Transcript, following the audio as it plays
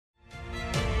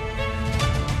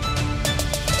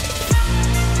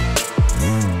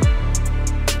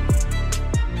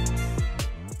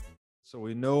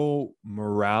no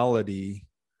morality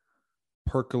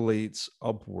percolates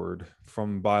upward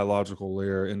from biological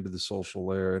layer into the social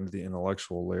layer, into the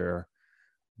intellectual layer,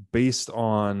 based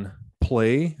on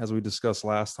play, as we discussed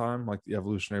last time, like the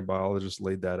evolutionary biologist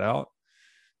laid that out.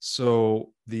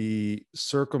 So the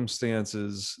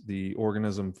circumstances the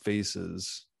organism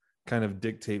faces kind of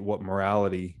dictate what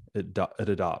morality it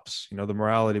adopts. You know, the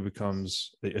morality becomes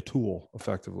a tool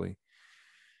effectively.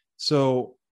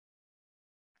 So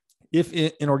if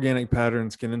inorganic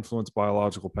patterns can influence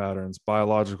biological patterns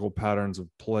of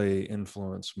play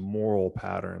influence moral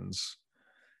patterns,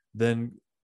 then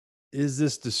is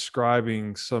this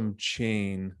describing some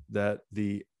chain that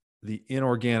the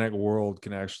inorganic world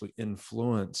can actually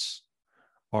influence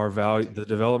our value, the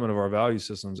development of our value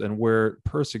systems? And where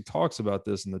Pirsig talks about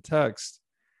this in the text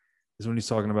is when he's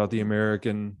talking about the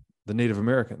Native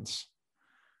Americans.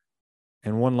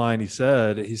 And one line he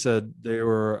said they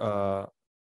were,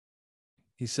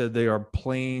 he said they are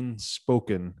plain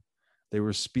spoken. They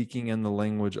were speaking in the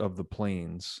language of the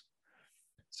plains.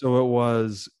 So it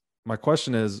was, my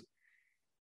question is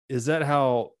that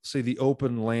how, say, the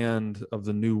open land of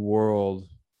the New World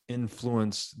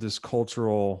influenced this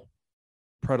cultural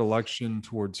predilection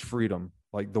towards freedom?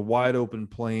 Like the wide open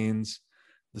plains,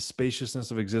 the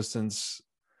spaciousness of existence,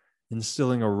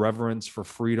 instilling a reverence for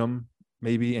freedom,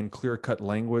 maybe, in clear-cut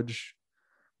language,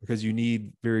 because you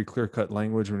need very clear-cut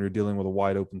language when you're dealing with a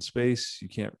wide open space. You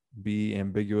can't be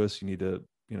ambiguous. You need to,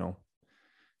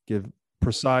 give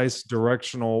precise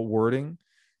directional wording.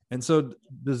 And so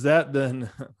does that then,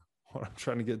 what I'm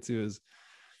trying to get to is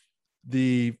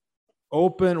the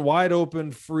wide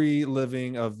open, free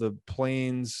living of the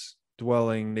plains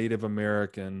dwelling Native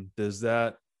American, does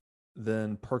that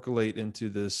then percolate into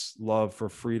this love for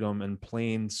freedom and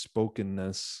plain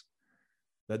spokenness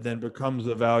that then becomes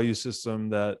a value system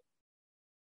that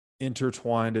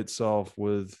intertwined itself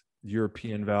with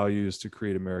European values to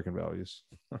create American values?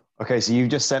 Okay, so you've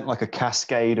just sent like a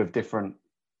cascade of different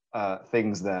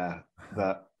things there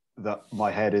that my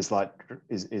head is like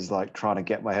trying to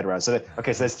get my head around. So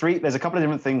okay, so there's a couple of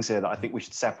different things here that I think we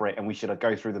should separate, and we should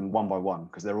go through them one by one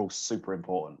because they're all super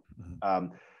important.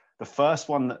 Mm-hmm. The first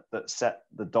one that set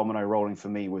the domino rolling for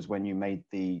me was when you made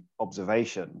the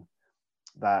observation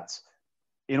that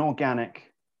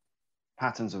inorganic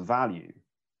patterns of value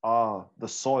are the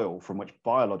soil from which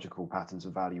biological patterns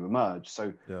of value emerge.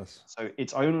 So yes. So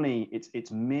it's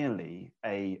merely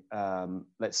a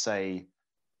let's say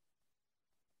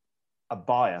a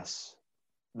bias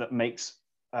that makes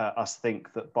us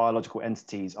think that biological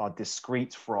entities are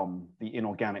discrete from the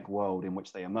inorganic world in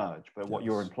which they emerge. But what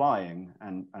you're implying,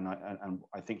 and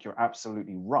I think you're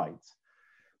absolutely right,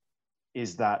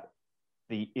 is that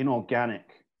the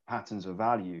inorganic patterns of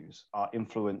values are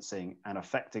influencing and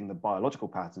affecting the biological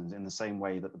patterns in the same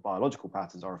way that the biological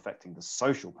patterns are affecting the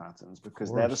social patterns,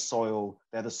 because they're the soil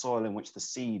in which the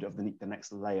seed of the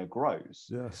next layer grows.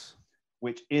 Yes.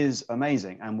 Which is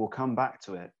amazing. And we'll come back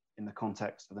to it in the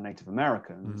context of the Native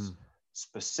Americans,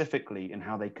 specifically in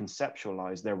how they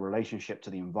conceptualize their relationship to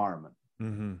the environment,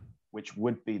 which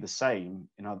would be the same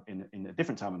in a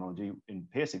different terminology, in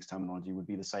Pirsig's terminology, would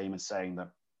be the same as saying that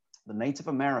the Native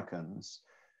Americans,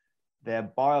 their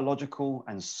biological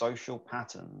and social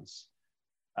patterns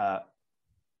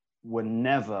were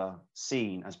never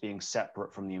seen as being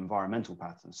separate from the environmental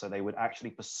patterns. So they would actually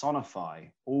personify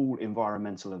all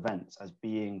environmental events as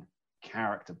being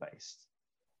character-based.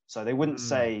 So they wouldn't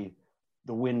say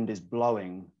the wind is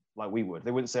blowing like we would.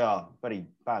 They wouldn't say, oh, very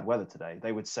bad weather today.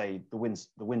 They would say the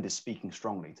wind is speaking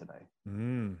strongly today.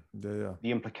 Yeah.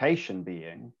 The implication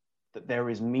being that there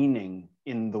is meaning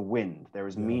in the wind, there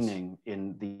is meaning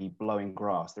in the blowing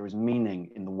grass, there is meaning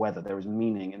in the weather, there is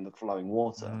meaning in the flowing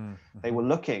water. They were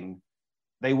looking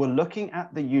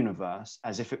at the universe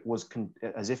as if it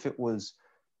was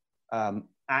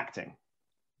acting.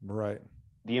 Right.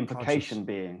 The implication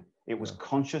being it was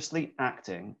consciously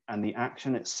acting, and the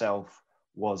action itself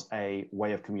was a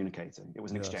way of communicating. It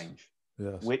was an exchange.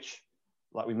 Yes. Which,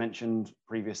 like we mentioned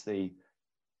previously,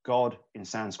 God in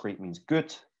Sanskrit means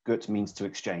gut. Gut means to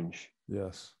exchange.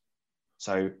 Yes.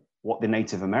 So what the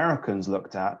Native Americans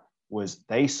looked at was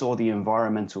they saw the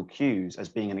environmental cues as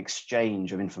being an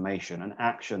exchange of information, an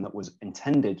action that was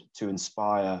intended to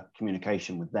inspire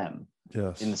communication with them.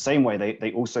 Yes. In the same way,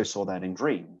 they also saw that in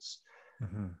dreams.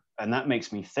 And that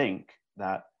makes me think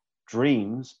that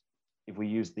dreams, if we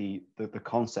use the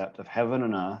concept of heaven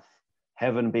and earth,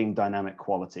 heaven being dynamic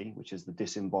quality, which is the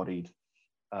disembodied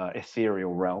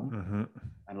ethereal realm,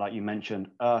 and like you mentioned,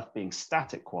 earth being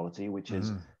static quality, which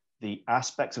is the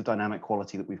aspects of dynamic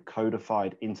quality that we've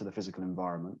codified into the physical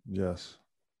environment. Yes.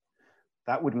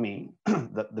 that would mean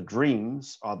that the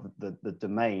dreams are the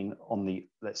domain on the,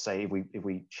 let's say if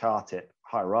we chart it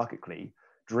hierarchically,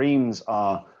 dreams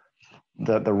are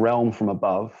the realm from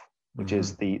above, which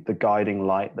is the guiding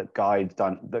light that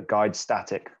guides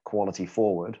static quality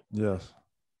forward. Yes.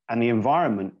 And the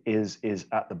environment is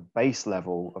at the base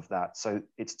level of that. So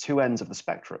it's two ends of the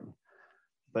spectrum.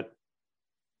 But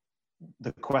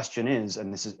the question is,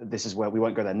 and this is where we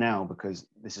won't go there now, because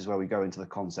this is where we go into the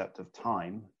concept of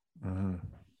time,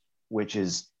 which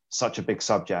is such a big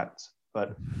subject.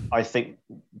 But I think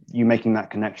you making that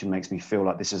connection makes me feel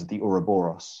like this is the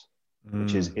Ouroboros,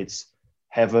 which is it's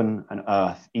heaven and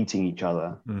earth eating each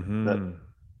other. That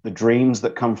the dreams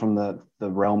that come from the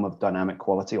realm of dynamic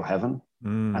quality or heaven,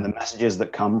 and the messages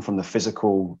that come from the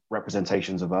physical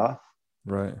representations of earth,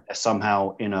 right, are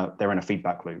somehow they're in a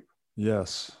feedback loop.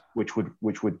 Yes. Which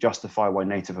would justify why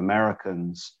Native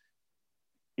Americans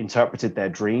interpreted their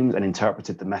dreams and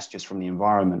interpreted the messages from the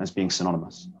environment as being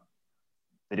synonymous.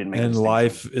 They didn't make. And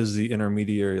life is the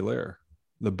intermediary layer.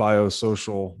 The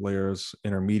biosocial layers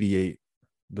intermediate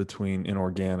between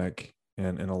inorganic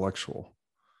and intellectual.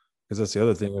 Because that's the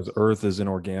other thing, is earth is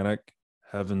inorganic,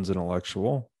 heaven's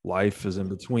intellectual, life is in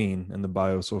between in the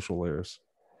biosocial layers.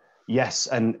 Yes,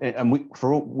 and it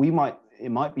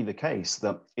might be the case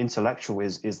that intellectual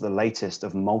is the latest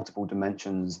of multiple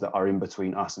dimensions that are in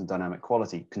between us and dynamic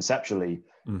quality. Conceptually,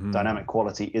 dynamic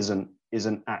quality isn't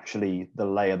actually the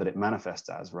layer that it manifests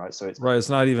as, right? So it's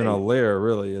not even a layer,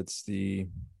 really. It's the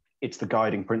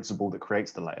guiding principle that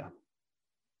creates the layer.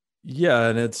 Yeah,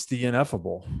 and it's the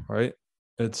ineffable, right?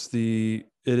 It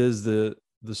is the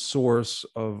source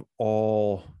of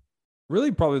all,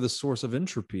 really probably the source of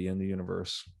entropy in the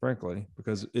universe, frankly,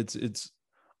 because it's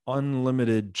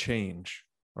unlimited change,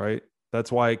 right?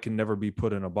 That's why it can never be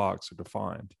put in a box or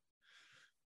defined.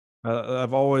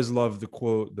 I've always loved the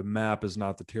quote, the map is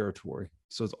not the territory.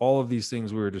 So it's all of these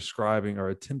things we were describing are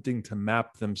attempting to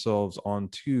map themselves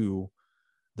onto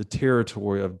the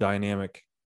territory of dynamic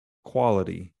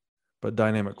quality, but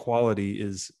dynamic quality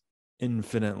is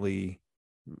infinite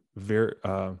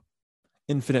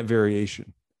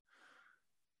variation.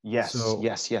 Yes. So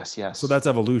that's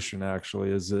evolution,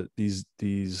 actually, is that these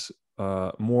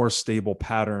more stable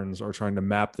patterns are trying to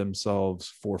map themselves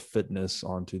for fitness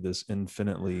onto this source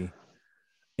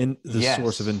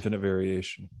of infinite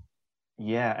variation.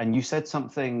 Yeah, and you said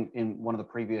something in one of the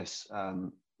previous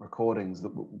recordings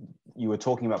that you were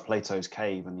talking about Plato's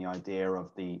cave and the idea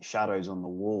of the shadows on the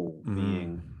wall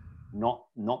being not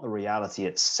the reality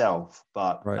itself,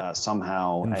 but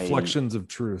somehow inflections of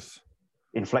truth.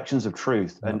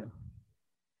 And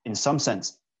in some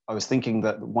sense, I was thinking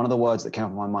that one of the words that came up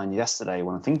in my mind yesterday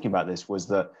when I'm thinking about this was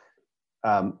that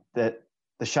that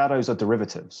the shadows are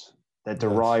derivatives. They're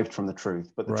derived from the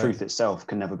truth, but the truth itself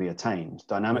can never be attained.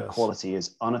 Dynamic quality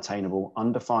is unattainable,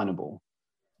 undefinable,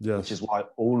 which is why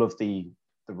all of the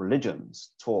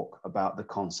religions talk about the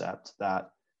concept that,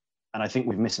 and I think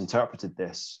we've misinterpreted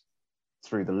this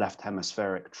through the left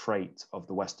hemispheric trait of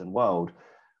the Western world.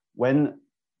 When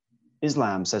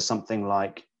Islam says something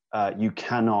like, you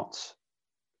cannot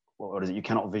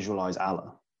visualize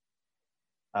Allah.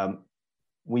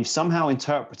 We've somehow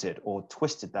interpreted or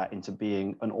twisted that into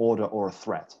being an order or a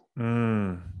threat.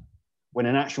 When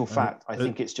in actual fact, I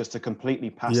think it's just a completely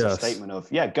passive statement of,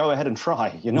 go ahead and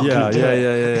try. You're not going to do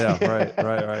it. Right.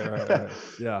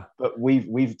 Yeah. But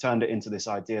we've turned it into this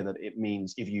idea that it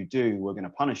means if you do, we're going to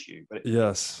punish you. But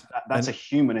that's a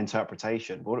human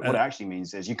interpretation. But what it actually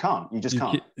means is you can't. You just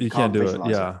can't. You can't do it.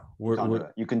 Yeah.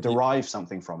 You can derive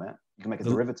something from it. You can make a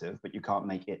derivative, but you can't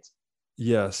make it.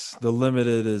 Yes, the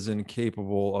limited is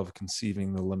incapable of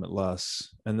conceiving the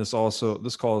limitless. And this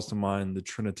calls to mind the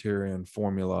Trinitarian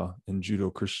formula in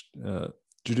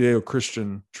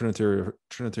Judeo-Christian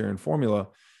Trinitarian formula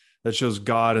that shows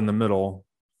God in the middle,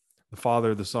 the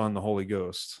Father, the Son, the Holy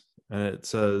Ghost. And it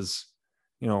says,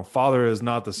 Father is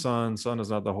not the Son, Son is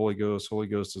not the Holy Ghost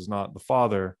is not the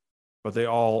Father, but they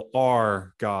all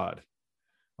are God.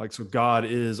 So God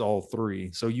is all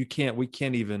three. So we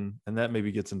can't even, and that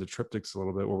maybe gets into triptychs a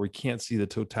little bit, where we can't see the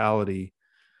totality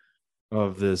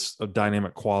of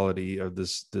dynamic quality of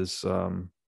this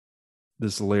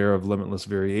layer of limitless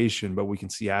variation, but we can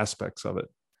see aspects of it.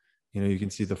 You can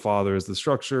see the Father as the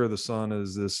structure, the Son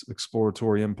as this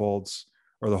exploratory impulse,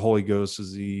 or the Holy Ghost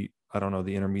as the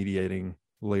intermediating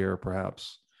layer,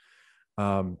 perhaps.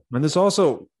 And this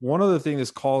also, one other thing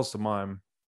this calls to mind,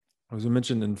 as we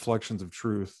mentioned, inflections of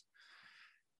truth.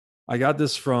 I got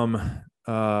this from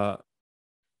the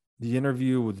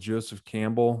interview with Joseph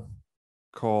Campbell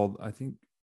called, I think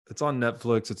it's on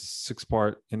Netflix. It's a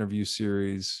 6-part interview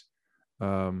series.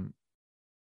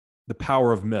 The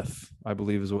Power of Myth, I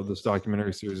believe, is what this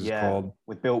documentary series is Yeah, called.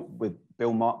 with Bill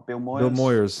Bill Moyers.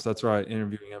 Moyers, that's right,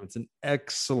 interviewing him. It's an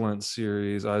excellent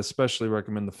series. I especially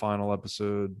recommend the final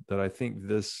episode that I think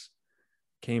this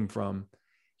came from.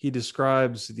 He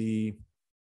describes the,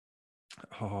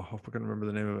 oh, I hope I can remember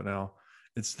the name of it now.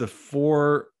 It's the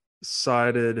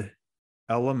four-sided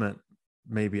element,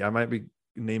 maybe. I might be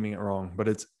naming it wrong, but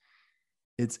it's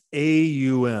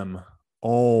AUM,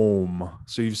 Om.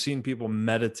 So you've seen people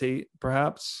meditate,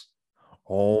 perhaps.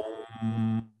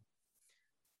 Om.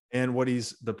 And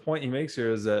the point he makes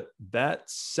here is that that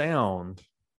sound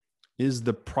is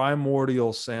the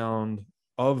primordial sound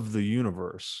of the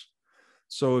universe.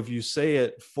 So if you say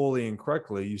it fully and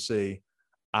correctly, you say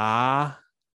ah,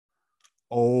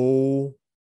 oh,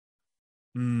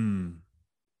 and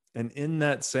in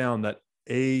that sound, that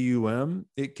AUM,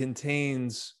 it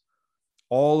contains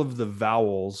all of the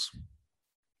vowels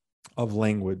of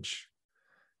language,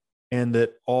 and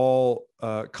that all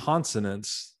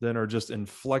consonants then are just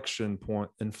inflections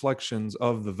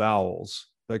of the vowels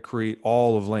that create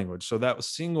all of language. So that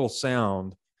single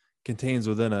sound contains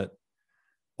within it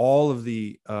all of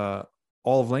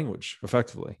language.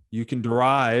 Effectively, you can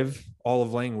derive all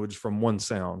of language from one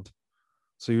sound.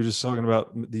 So you're just talking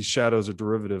about these shadows are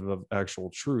derivative of actual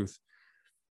truth.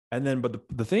 And then, but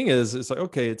the thing is, it's like,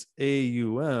 okay, it's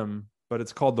AUM, but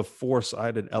it's called the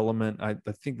four-sided element. I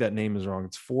think that name is wrong.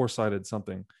 It's four-sided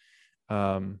something.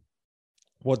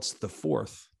 What's the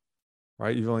fourth,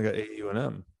 right? You've only got AU and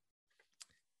M.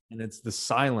 And it's the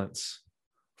silence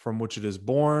from which it is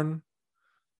born,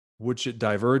 which it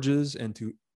diverges,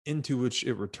 into which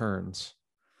it returns.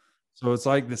 So it's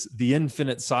like this, the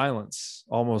infinite silence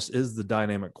almost is the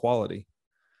dynamic quality.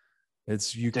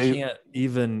 It's, you can't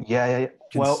even Well,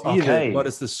 conceive it, but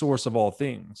it's the source of all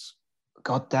things.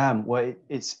 God damn. Well,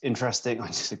 it's interesting. I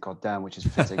just said God damn, which is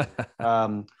fitting.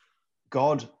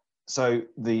 God. So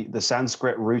the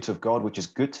Sanskrit root of God, which is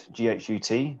gut,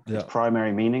 G-H-U-T, its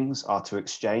primary meanings are to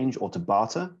exchange or to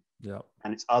barter. Yeah.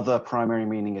 And its other primary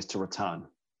meaning is to return.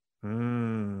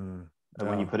 And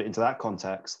when you put it into that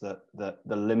context, that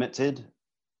the limited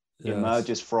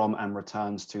emerges from and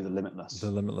returns to the limitless. The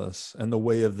limitless. And the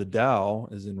way of the Tao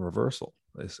is in reversal,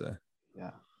 they say. Yeah.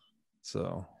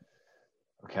 So.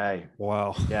 Okay.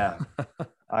 Wow. Yeah.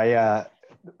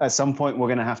 At some point, we're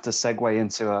going to have to segue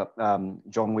into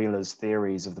John Wheeler's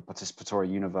theories of the participatory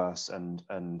universe and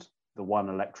the one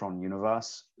electron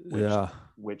universe,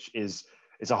 which is,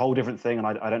 it's a whole different thing. And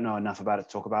I don't know enough about it to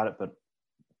talk about it, but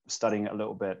studying it a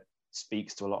little bit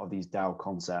speaks to a lot of these Tao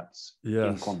concepts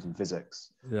in quantum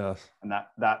physics. Yes. And that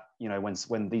you know,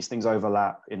 when these things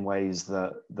overlap in ways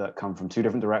that come from two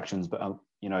different directions, but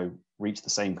you know, reach the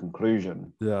same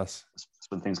conclusion. Yes. That's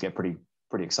when things get pretty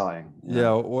exciting.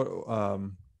 Yeah.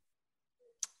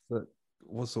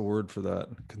 What's the word for that?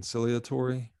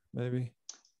 Conciliatory, maybe?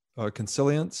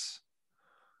 Conciliance?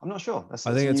 I'm not sure. I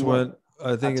think it's when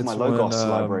my Logos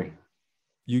library.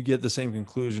 You get the same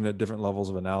conclusion at different levels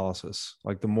of analysis.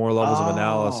 Like the more levels of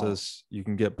analysis you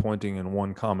can get pointing in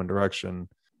one common direction,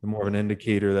 the more of an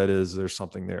indicator that is there's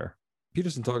something there.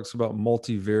 Peterson talks about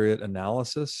multivariate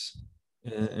analysis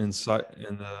in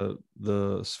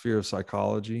the sphere of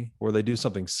psychology, where they do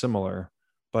something similar,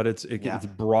 but it's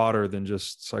broader than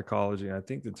just psychology. I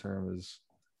think the term is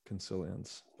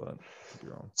consilience, but I could be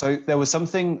wrong. So there was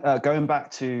something going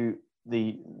back to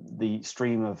the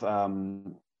stream of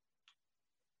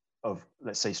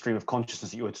let's say stream of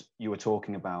consciousness that you were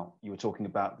talking about. You were talking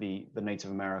about the Native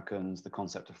Americans, the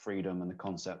concept of freedom, and the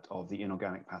concept of the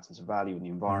inorganic patterns of value in the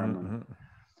environment.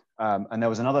 And there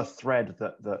was another thread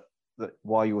that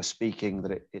while you were speaking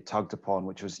that it tugged upon,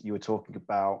 which was you were talking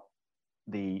about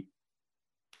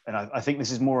and I think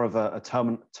this is more of a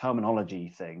terminology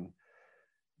thing,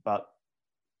 but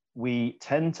we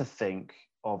tend to think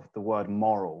of the word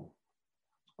moral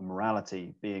or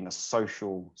morality being a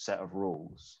social set of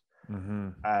rules.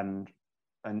 And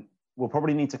we'll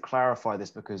probably need to clarify this,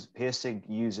 because Pirsig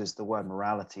uses the word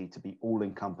morality to be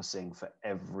all-encompassing for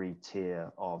every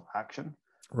tier of action.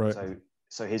 Right.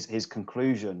 So his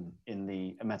conclusion in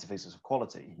the metaphysics of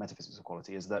quality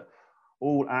is that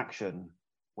all action,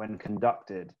 when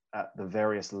conducted at the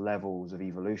various levels of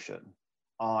evolution,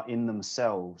 are in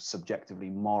themselves subjectively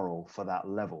moral for that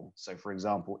level. So for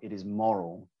example, it is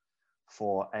moral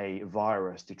for a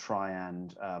virus to try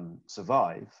and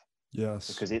survive.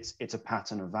 Yes. Because it's a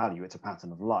pattern of value, it's a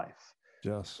pattern of life.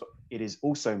 Yes. But it is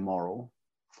also moral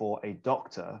for a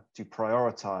doctor to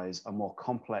prioritize a more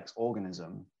complex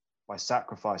organism by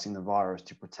sacrificing the virus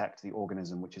to protect the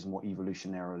organism, which is more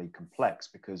evolutionarily complex,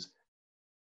 because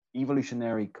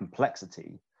evolutionary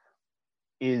complexity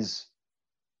is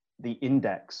the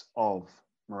index of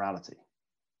morality.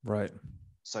 Right.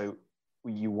 So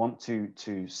you want to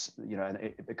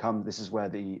and this is where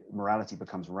the morality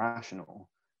becomes rational,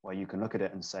 where you can look at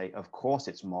it and say, of course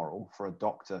it's moral for a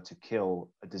doctor to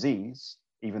kill a disease,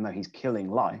 even though he's killing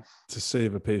life To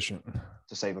save a patient.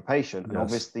 Yes. And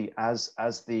obviously as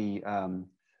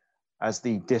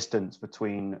the distance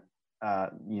between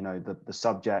the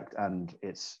subject and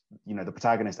its the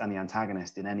protagonist and the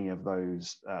antagonist in any of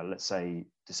those let's say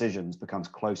decisions becomes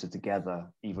closer together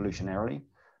evolutionarily,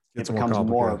 It's it becomes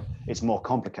it's more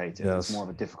complicated. Yes. It's more of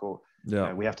a difficult.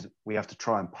 Yeah. We have to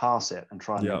try and parse it and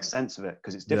try and make sense of it,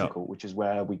 because it's difficult, which is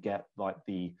where we get like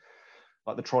the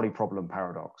trolley problem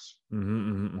paradox,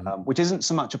 which isn't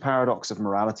so much a paradox of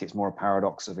morality. It's more a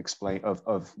paradox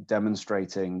of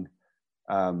demonstrating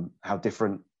how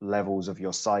different levels of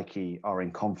your psyche are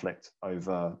in conflict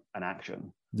over an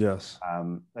action. Yes.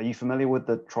 Are you familiar with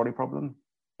the trolley problem?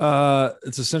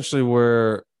 It's essentially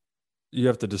where you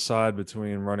have to decide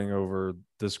between running over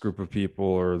this group of people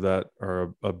or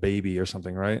a baby or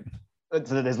something, right? So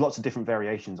there's lots of different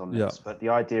variations on this, but the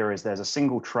idea is there's a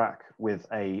single track with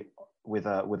a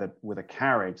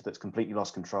carriage that's completely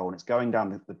lost control, and it's going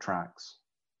down the tracks.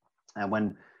 And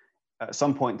when at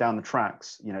some point down the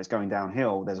tracks, it's going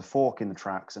downhill, there's a fork in the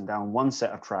tracks, and down one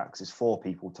set of tracks is 4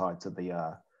 people tied to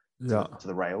the to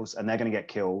the rails, and they're going to get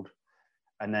killed.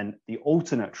 And then the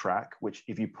alternate track, which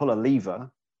if you pull a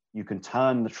lever, you can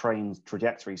turn the train's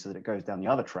trajectory so that it goes down the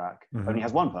other track, only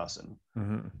has 1 person.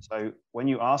 So when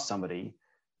you ask somebody,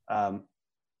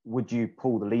 would you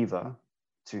pull the lever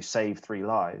to save 3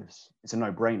 lives? It's a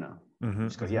no-brainer.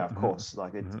 Just go, yeah, of course.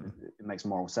 Like it makes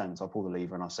moral sense. I'll pull the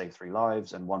lever and I'll save 3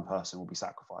 lives, and 1 person will be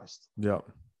sacrificed. Yeah.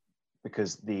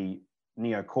 Because the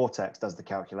neocortex does the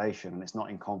calculation, and it's not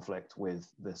in conflict with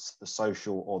the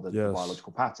social or the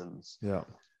biological patterns. Yeah.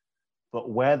 But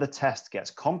where the test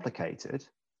gets complicated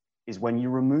is when you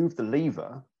remove the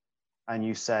lever and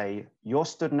you say, you're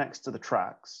stood next to the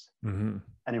tracks, and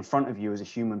in front of you is a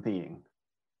human being,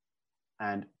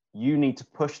 and you need to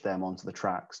push them onto the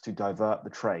tracks to divert the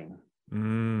train.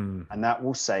 And that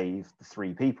will save the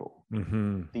 3 people.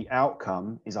 The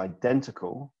outcome is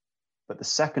identical, but the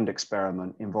second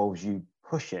experiment involves you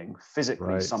pushing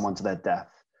physically someone to their death.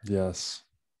 Yes.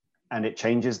 And it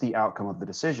changes the outcome of the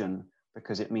decision,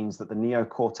 because it means that the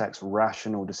neocortex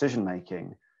rational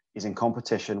decision-making is in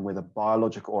competition with a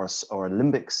biological or a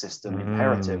limbic system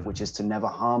imperative, which is to never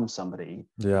harm somebody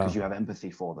because you have empathy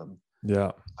for them.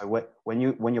 Yeah. So when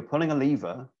you're pulling a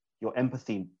lever, your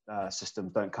empathy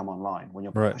systems don't come online. When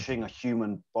you're pushing a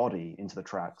human body into the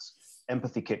tracks,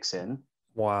 empathy kicks in.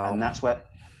 Wow. And that's where,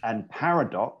 and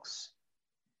paradox,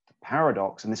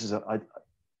 and this is it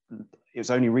was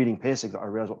only reading Pirsig that I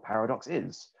realized what paradox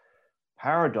is.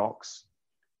 Paradox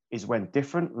is when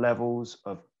different levels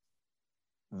of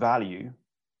value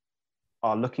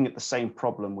are looking at the same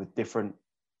problem with different,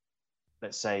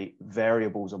 let's say,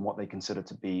 variables on what they consider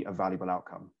to be a valuable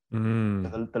outcome.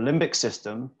 So the limbic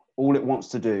system, all it wants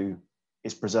to do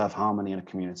is preserve harmony in a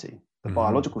community. The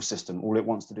biological system, all it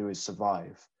wants to do is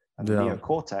survive. And the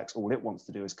neocortex, all it wants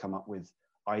to do is come up with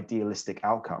idealistic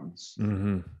outcomes.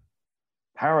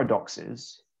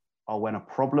 Paradoxes are when a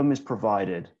problem is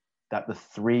provided that the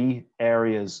 3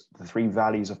 areas, the 3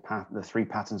 values of the 3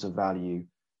 patterns of value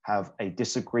have a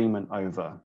disagreement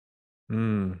over.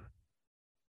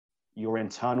 Your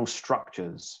internal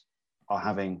structures are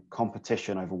having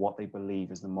competition over what they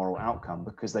believe is the moral outcome,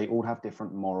 because they all have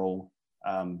different moral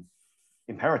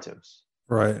imperatives.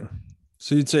 Right.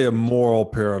 So you'd say a moral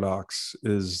paradox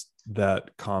is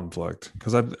that conflict,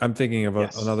 because I'm thinking of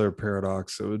another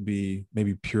paradox that would be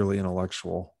maybe purely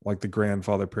intellectual, like the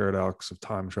grandfather paradox of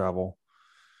time travel.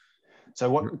 So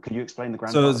what could you explain the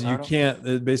grandfather paradox?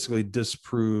 It basically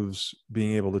disproves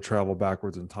being able to travel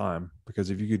backwards in time, because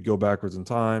if you could go backwards in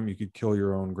time, you could kill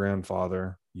your own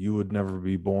grandfather. You would never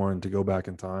be born to go back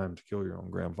in time to kill your own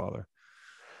grandfather.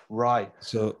 Right.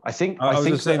 So I think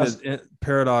just saying that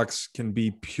paradox can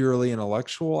be purely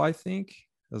intellectual, I think,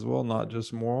 as well, not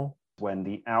just moral. When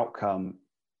the outcome,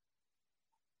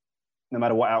 no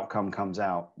matter what outcome comes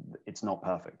out, it's not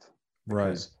perfect.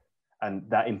 Right. And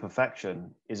that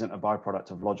imperfection isn't a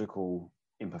byproduct of logical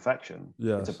imperfection.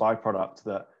 Yes. It's a byproduct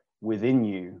that within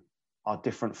you are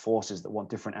different forces that want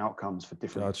different outcomes for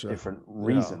different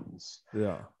reasons.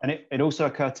 Yeah. And it also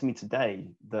occurred to me today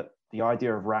that the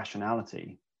idea of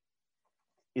rationality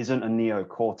isn't a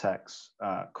neocortex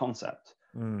concept.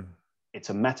 It's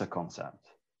a meta concept.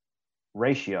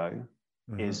 Ratio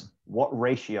is what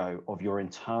ratio of your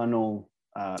internal,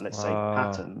 let's say,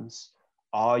 patterns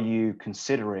are you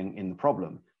considering in the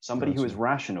problem? Somebody who is Gotcha.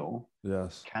 rational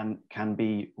Yes. can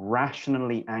be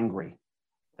rationally angry.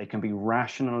 They can be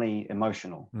rationally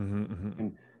emotional.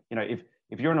 And, you know,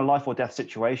 if you're in a life or death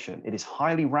situation, it is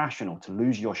highly rational to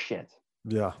lose your shit.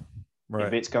 Yeah. If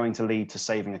Right. it's going to lead to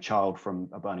saving a child from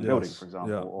a burning building, for Yes.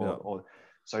 example, Yeah. Yeah. or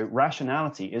so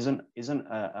rationality isn't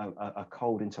a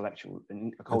cold It's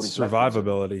intellectualism.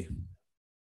 survivability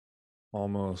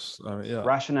almost. I mean, yeah.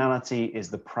 Rationality is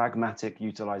the pragmatic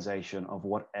utilization of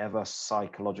whatever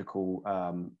psychological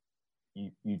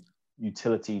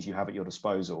utilities you have at your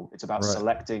disposal. It's about Right.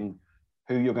 selecting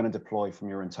who you're going to deploy from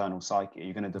your internal psyche.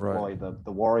 You're going to Right. deploy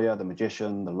the warrior, the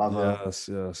magician, the lover. Yes.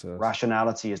 Yes. Yes.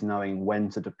 Rationality is knowing when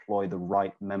to deploy the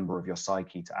right member of your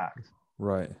psyche to act.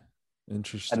 Right. And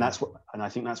Interesting. I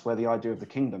think that's where the idea of the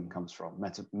kingdom comes from.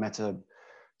 Meta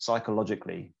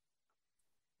psychologically,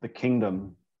 the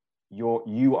kingdom,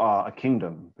 you are a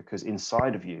kingdom because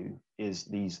inside of you is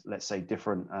these, let's say,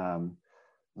 different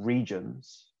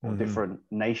regions or different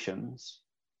nations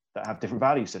that have different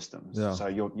value systems. Yeah. So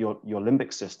your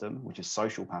limbic system, which is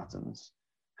social patterns,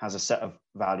 has a set of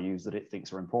values that it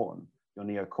thinks are important. Your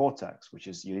neocortex, which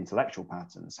is your intellectual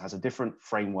patterns, has a different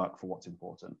framework for what's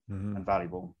important and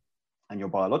valuable. And your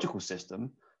biological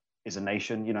system is a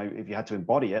nation. You know, if you had to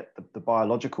embody it, the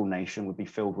biological nation would be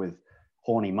filled with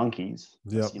horny monkeys.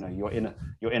 Yep. You know,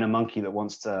 you're in a monkey that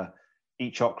wants to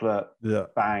eat chocolate, Yeah.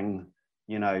 bang,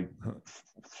 you know,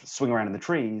 swing around in the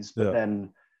trees. But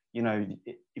then, you know,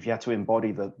 if you had to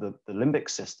embody the limbic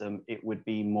system, it would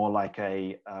be more like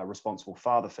a responsible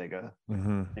father figure.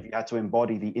 If you had to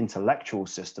embody the intellectual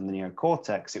system, the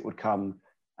neocortex, it would come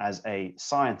as a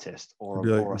scientist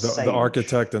or a sage. The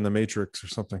architect in the Matrix or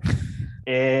something.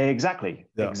 Exactly.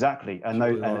 Yeah. Exactly. And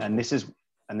Really and this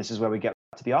is where we get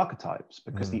to the archetypes,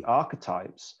 because the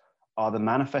archetypes are the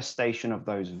manifestation of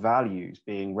those values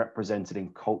being represented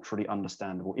in culturally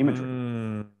understandable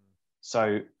imagery.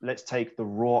 So let's take the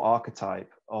raw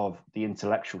archetype of the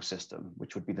intellectual system,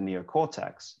 which would be the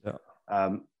neocortex.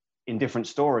 Yeah. In different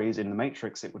stories, in the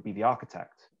Matrix, it would be the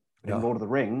architect. In Lord of the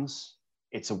Rings,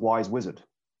 it's a wise wizard.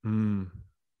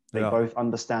 They both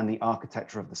understand the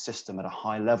architecture of the system at a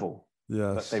high level.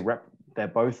 Yes. But they're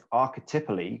both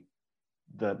archetypally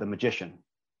the magician.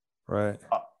 Right.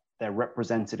 They're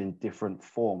represented in different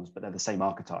forms, but they're the same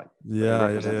archetype. Yeah. They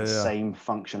represent the same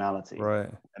functionality. Right.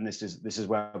 And this is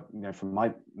where, you know, from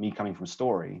me coming from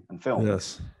story and film,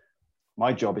 Yes.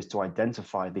 my job is to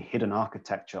identify the hidden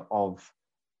architecture of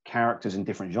characters in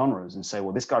different genres and say,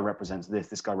 well, this guy represents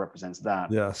this guy represents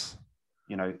that. Yes.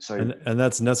 You know, so and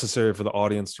that's necessary for the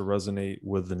audience to resonate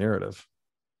with the narrative.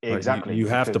 Exactly. Right? You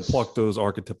have to pluck those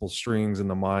archetypal strings in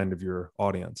the mind of your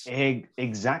audience.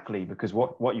 Exactly, because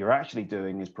what you're actually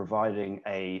doing is providing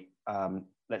a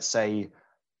let's say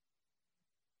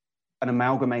an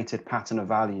amalgamated pattern of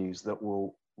values that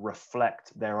will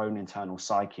reflect their own internal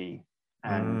psyche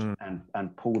and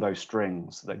pull those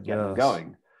strings that get them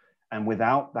going. And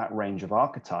without that range of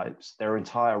archetypes, there are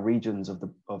entire regions of the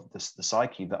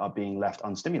psyche that are being left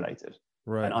unstimulated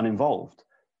and uninvolved.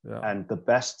 Yeah. And the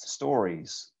best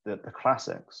stories, the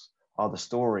classics, are the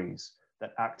stories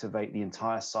that activate the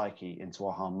entire psyche into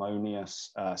a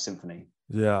harmonious symphony.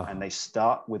 Yeah. And they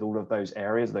start with all of those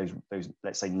areas, those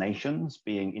let's say nations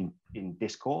being in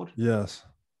discord. Yes.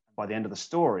 By the end of the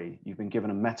story, you've been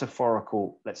given a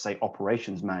metaphorical, let's say,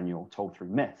 operations manual told through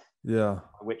myth. Yeah.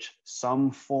 By which some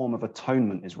form of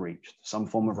atonement is reached, some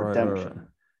form of redemption. Right.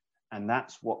 And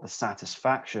that's what the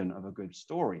satisfaction of a good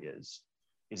story is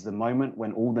the moment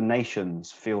when all the nations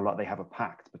feel like they have a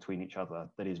pact between each other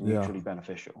that is mutually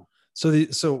beneficial. So the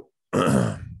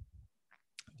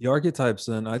archetypes,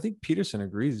 then, I think Peterson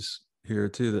agrees here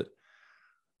too, that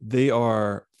they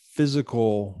are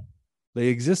physical, they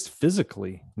exist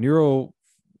physically,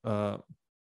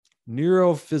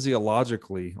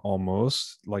 neurophysiologically,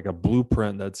 almost like a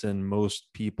blueprint that's in most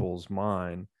people's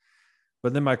mind.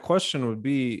 But then my question would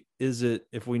be, is it,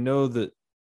 if we know that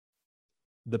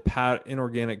the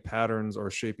inorganic patterns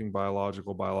are shaping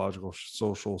biological,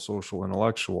 social,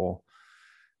 intellectual,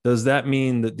 does that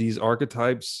mean that these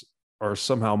archetypes are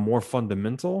somehow more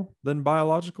fundamental than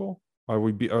biological?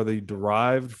 Are they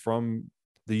derived from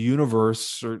the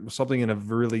universe or something in a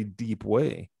really deep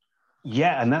way?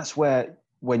 Yeah, and that's where,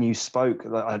 when you spoke,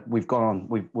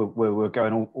 we're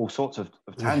going all sorts of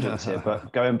tangents here,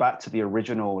 but going back to the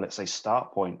original, let's say,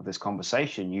 start point of this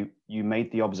conversation, you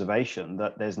made the observation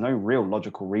that there's no real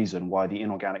logical reason why the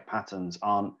inorganic patterns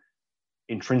aren't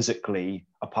intrinsically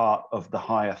a part of the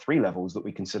higher three levels that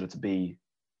we consider to be,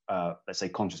 let's say,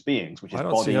 conscious beings, which is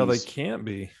bodies. I don't see how they can't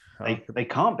be. They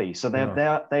can't be. So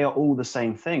they are all the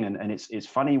same thing. And it's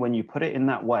funny when you put it in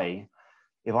that way.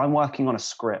 if I'm working on a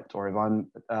script or if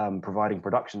I'm providing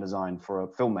production design for a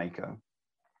filmmaker,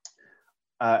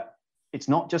 it's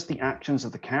not just the actions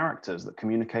of the characters that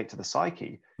communicate to the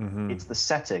psyche. It's the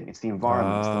setting, it's the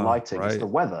environment, it's the lighting, it's the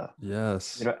weather.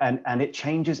 Yes. You know, and it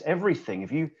changes everything.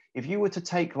 If you were to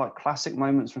take like classic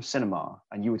moments from cinema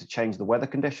and you were to change the weather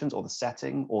conditions or the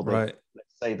setting or the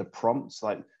let's say the prompts,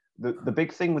 like the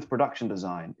big thing with production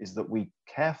design is that we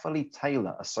carefully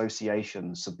tailor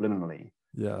associations subliminally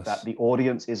that the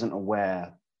audience isn't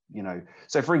aware. You know,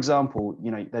 so for example,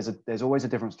 you know, there's always a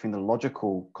difference between the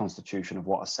logical constitution of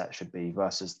what a set should be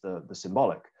versus the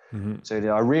symbolic. So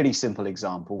a really simple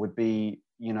example would be,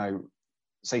 you know,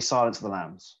 say Silence of the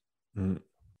Lambs.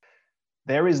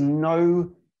 There is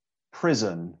no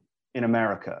prison in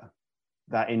America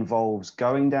that involves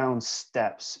going down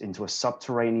steps into a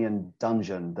subterranean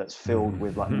dungeon that's filled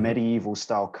with like medieval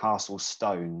style castle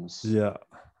stones. Yeah.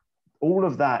 All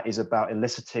of that is about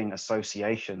eliciting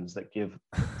associations that give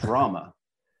drama.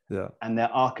 Yeah. And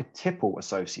they're archetypal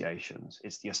associations.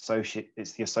 It's the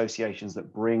associations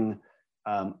that bring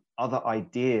other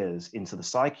ideas into the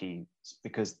psyche,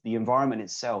 because the environment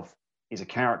itself is a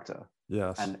character.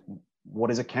 Yes. And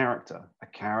what is a character? A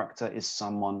character is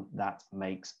someone that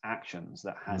makes actions,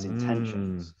 that has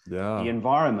intentions. Yeah. The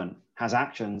environment has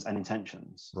actions and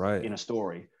intentions in a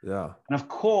story. Yeah. And of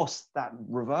course, that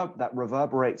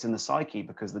reverberates in the psyche,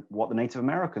 because what the Native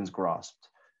Americans grasped,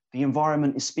 the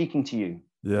environment is speaking to you.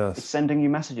 Yes. It's sending you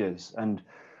messages. And,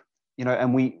 you know,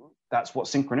 and that's what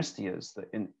synchronicity is. That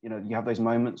you know, you have those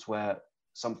moments where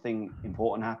something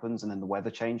important happens and then the weather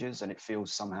changes and it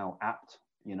feels somehow apt,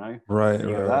 you know? Right. And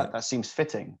you go, that seems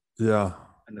fitting. Yeah.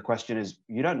 And the question is,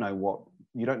 you don't know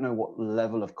what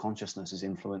level of consciousness is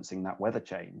influencing that weather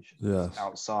change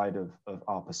outside of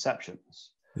our perceptions.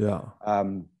 Yeah.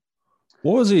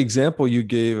 What was the example you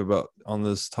gave about on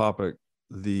this topic,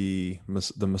 the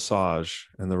massage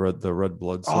and the red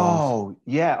blood cells? Oh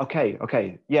yeah,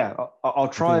 okay, yeah. I'll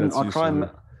try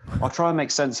and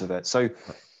make sense of it.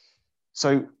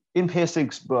 So in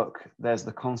Piercing's book, there's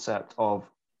the concept of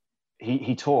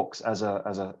he talks as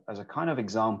a kind of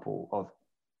example of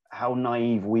how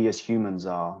naive we as humans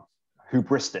are,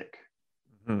 hubristic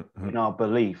in our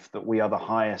belief that we are the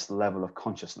highest level of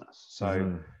consciousness.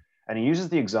 So, and he uses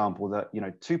the example that, you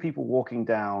know, two people walking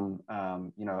down,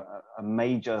 you know, a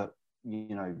major,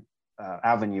 you know,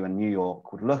 avenue in New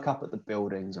York would look up at the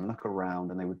buildings and look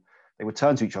around, and they would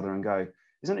turn to each other and go,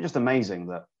 "Isn't it just amazing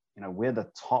that, you know, we're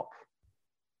the top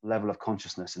level of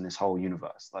consciousness in this whole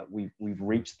universe? Like we've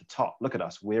reached the top. Look at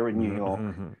us. We're in New York.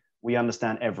 We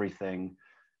understand everything."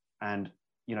 And,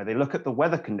 you know, they look at the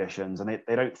weather conditions and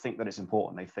they don't think that it's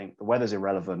important. They think the weather's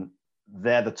irrelevant.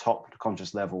 They're the top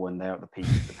conscious level and they're at the peak,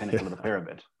 the pinnacle of the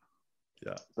pyramid.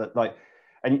 Yeah. But like,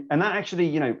 and that actually,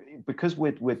 you know, because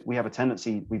we have a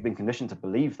tendency, we've been conditioned to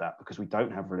believe that because we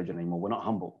don't have religion anymore. We're not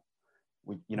humble.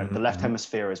 We, you know, the left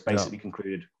hemisphere has basically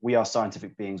concluded we are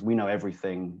scientific beings. We know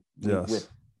everything. Yes.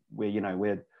 We're you know,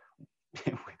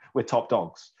 we're top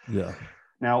dogs. Yeah.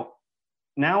 Now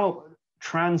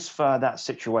transfer that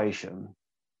situation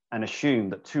and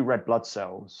assume that two red blood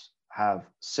cells have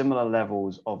similar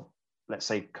levels of, let's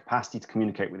say, capacity to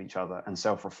communicate with each other and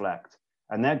self-reflect.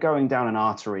 And they're going down an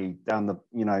artery, down the,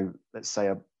 you know, let's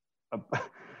say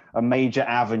a major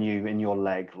avenue in your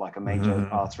leg, like a major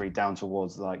artery down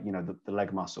towards, like, you know, the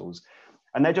leg muscles.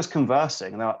 And they're just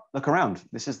conversing and they're like, look around,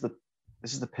 this is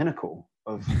the pinnacle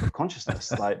of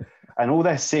consciousness. Like, and all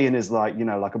they're seeing is, like, you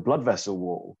know, like a blood vessel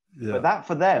wall. Yeah. But that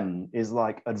for them is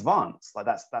like advanced, like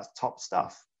that's top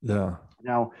stuff. Yeah.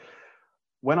 Now,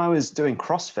 when I was doing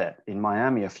CrossFit in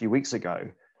Miami a few weeks ago,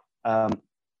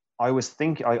 I was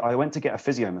thinking, I went to get a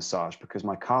physio massage because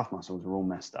my calf muscles were all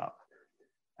messed up.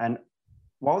 And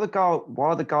while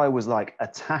the guy was like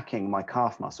attacking my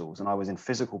calf muscles and I was in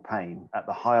physical pain, at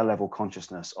the higher level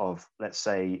consciousness of, let's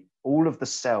say, all of the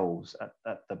cells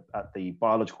at the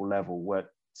biological level were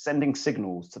sending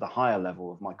signals to the higher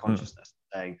level of my consciousness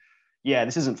saying, yeah,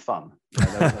 this isn't fun. You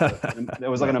know,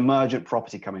 there was like an emergent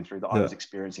property coming through that I was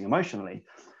experiencing emotionally.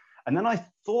 And then I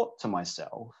thought to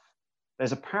myself,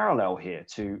 there's a parallel here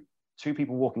to two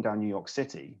people walking down New York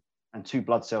City and two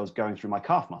blood cells going through my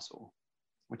calf muscle,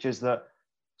 which is that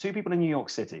two people in New York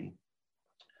City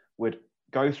would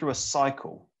go through a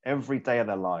cycle every day of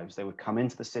their lives. They would come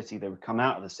into the city, they would come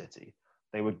out of the city,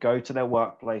 they would go to their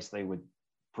workplace, they would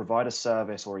provide a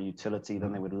service or a utility,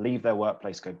 then they would leave their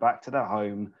workplace, go back to their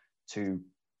home to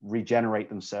regenerate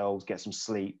themselves, get some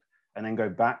sleep, and then go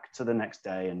back to the next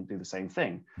day and do the same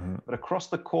thing. But across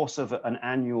the course of an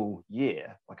annual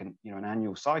year, like an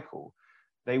annual cycle,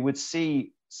 they would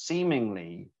see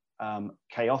seemingly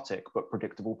chaotic but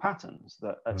predictable patterns.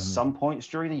 That at Mhm. some points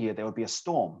during the year there would be a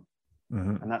storm,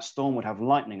 Mhm. and that storm would have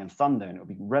lightning and thunder, and it would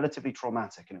be relatively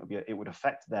traumatic, and it would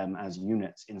affect them as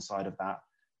units inside of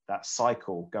that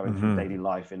cycle going through Mhm. daily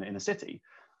life in a city.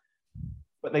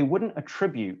 But they wouldn't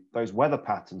attribute those weather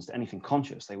patterns to anything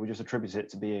conscious. They would just attribute it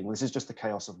to being, well, this is just the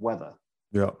chaos of weather.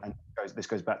 Yeah. And this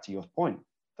goes back to your point.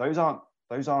 Those aren't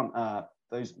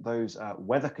those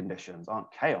weather conditions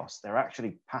aren't chaos. They're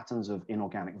actually patterns of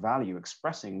inorganic value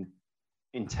expressing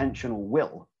intentional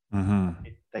will.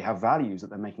 Mhm. They have values that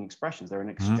they're making expressions. They're in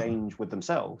exchange with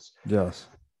themselves. Yes.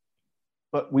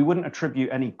 But we wouldn't attribute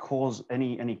any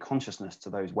consciousness to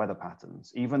those weather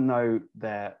patterns, even though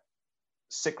they're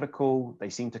cyclical. They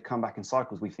seem to come back in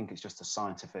cycles. We think it's just a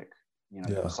scientific,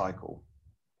 Yeah. cycle.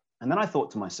 And then I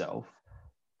thought to myself,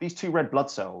 these two red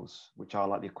blood cells, which are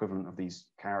like the equivalent of these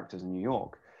characters in New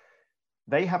York,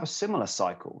 they have a similar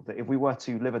cycle. That if we were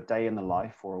to live a day in the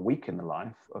life or a week in the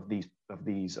life of these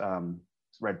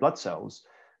red blood cells,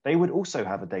 they would also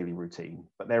have a daily routine,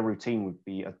 but their routine would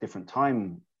be a different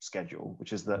time schedule,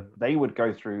 which is that they would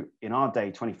go through, in our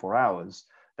day, 24 hours,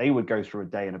 they would go through a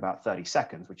day in about 30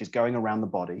 seconds, which is going around the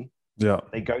body. Yeah.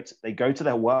 They go to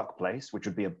their workplace, which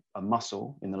would be a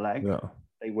muscle in the leg. Yeah.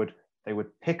 They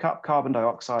would pick up carbon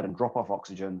dioxide and drop off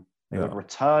oxygen. They Yeah. would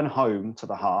return home to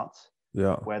the heart,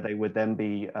 Yeah. where they would then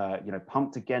be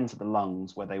pumped again to the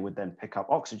lungs, where they would then pick up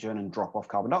oxygen and drop off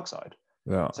carbon dioxide.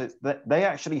 Yeah. So they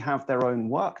actually have their own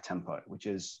work tempo, which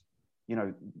is,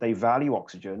 they value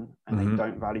oxygen and they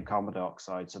don't value carbon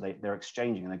dioxide. So they're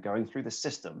exchanging and they're going through the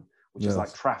system, which is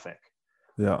like traffic.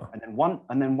 Yeah. And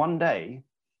then one day,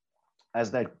 as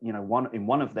they're, in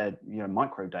one of their,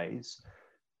 micro days,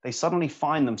 they suddenly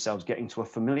find themselves getting to a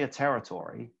familiar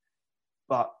territory,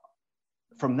 but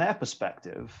from their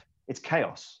perspective, it's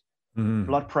chaos.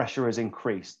 Blood pressure is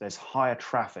increased. There's higher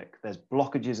traffic. There's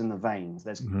blockages in the veins.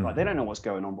 There's like, they don't know what's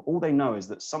going on, but all they know is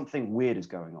that something weird is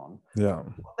going on. Yeah.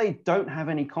 What they don't have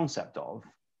any concept of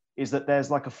is that there's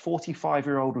like a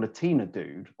 45-year-old Latina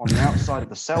dude on the outside of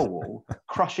the cell wall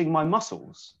crushing my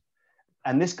muscles.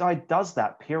 And this guy does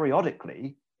that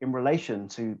periodically in relation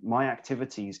to my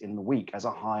activities in the week as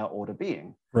a higher order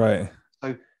being. Right.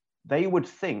 So they would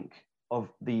think of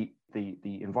the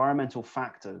environmental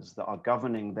factors that are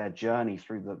governing their journey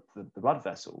through the blood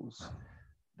vessels.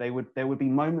 There would be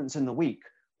moments in the week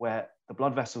where the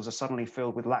blood vessels are suddenly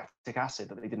filled with lactic acid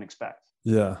that they didn't expect.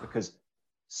 Yeah. Because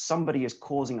somebody is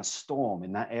causing a storm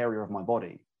in that area of my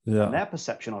body. Yeah. And their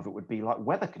perception of it would be like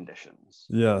weather conditions.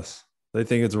 Yes. They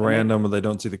think it's random, but they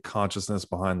don't see the consciousness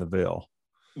behind the veil.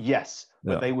 Yes,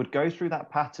 but they would go through that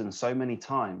pattern so many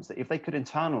times that if they could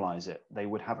internalize it, they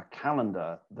would have a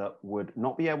calendar that would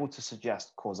not be able to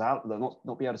suggest causality,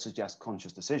 not be able to suggest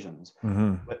conscious decisions,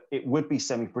 but it would be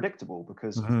semi-predictable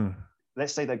because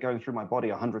let's say they're going through my body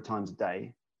 100 times a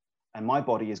day, and my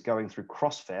body is going through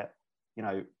CrossFit,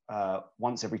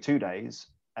 once every 2 days,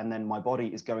 and then my body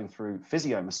is going through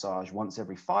physio massage once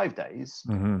every 5 days,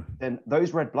 then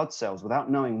those red blood cells,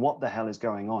 without knowing what the hell is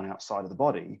going on outside of the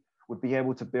body, would be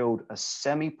able to build a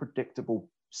semi-predictable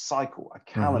cycle, a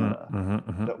calendar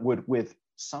that would, with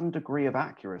some degree of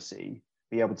accuracy,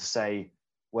 be able to say,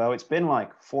 well, it's been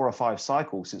like 4 or 5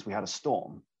 cycles since we had a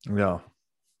storm. Yeah.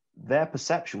 Their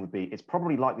perception would be, it's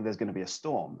probably likely there's going to be a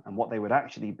storm. And what they would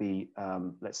actually be,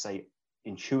 let's say,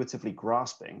 intuitively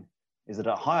grasping is that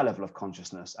at a higher level of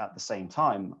consciousness at the same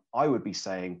time, I would be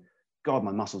saying, God,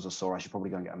 my muscles are sore. I should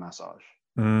probably go and get a massage.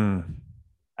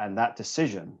 And that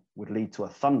decision would lead to a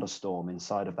thunderstorm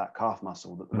inside of that calf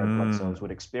muscle that the red blood cells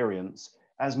would experience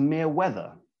as mere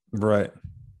weather. Right.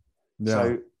 Yeah.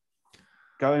 So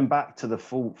going back to the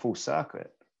full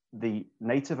circuit, the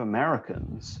Native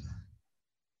Americans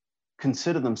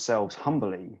consider themselves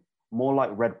humbly more like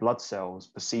red blood cells,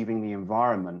 perceiving the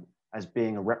environment as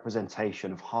being a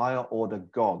representation of higher order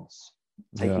gods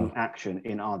taking action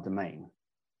in our domain.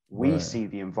 We see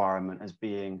the environment as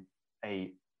being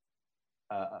a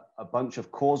bunch of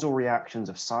causal reactions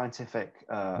of scientific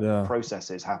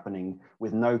processes happening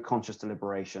with no conscious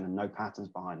deliberation and no patterns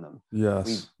behind them.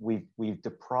 Yes. We've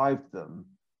deprived them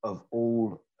of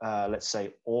all, let's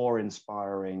say,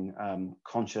 awe-inspiring,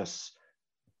 conscious,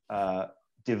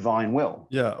 divine will.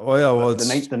 Yeah. Well, yeah. Well,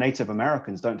 the Native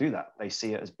Americans don't do that. They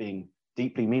see it as being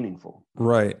deeply meaningful.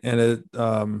 Right. And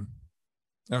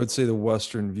I would say the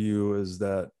Western view is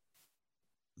that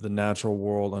the natural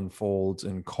world unfolds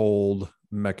in cold,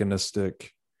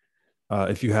 mechanistic,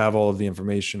 if you have all of the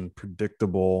information,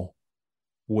 predictable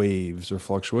waves or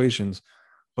fluctuations.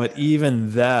 But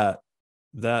even that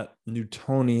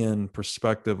Newtonian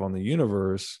perspective on the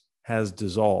universe has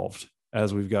dissolved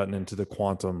as we've gotten into the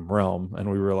quantum realm, and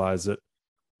we realize that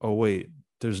oh wait,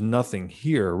 there's nothing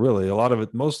here really. A lot of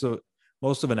it, most of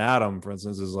an atom, for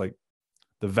instance, is like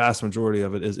the vast majority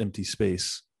of it is empty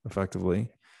space, effectively,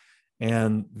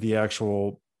 and the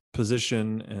actual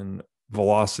position and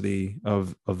velocity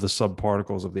of the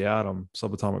subparticles of the atom,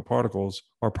 subatomic particles,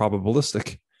 are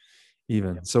probabilistic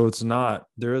even. So it's not,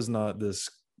 there is not this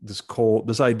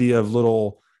idea of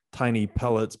little tiny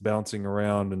pellets bouncing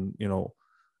around and,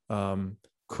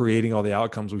 creating all the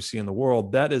outcomes we see in the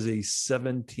world. That is a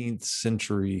 17th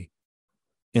century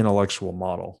intellectual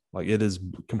model. Like, it is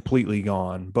completely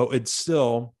gone, but it's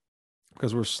still,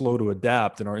 because we're slow to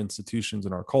adapt in our institutions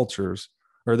and our cultures,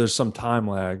 or there's some time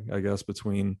lag, I guess,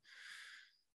 between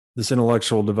this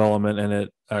intellectual development and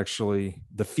it actually,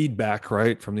 the feedback,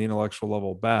 right, from the intellectual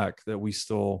level back, that we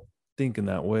still think in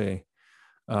that way.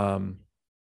 So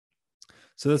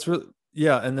that's really,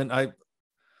 yeah. And then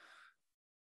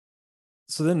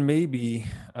so then maybe,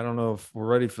 I don't know if we're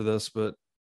ready for this, but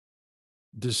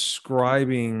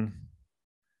describing,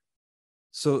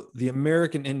 so the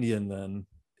American Indian then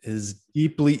is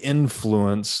deeply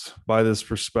influenced by this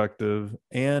perspective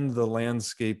and the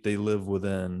landscape they live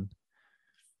within.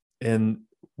 And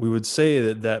we would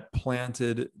say that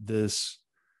planted this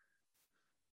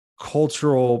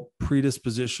cultural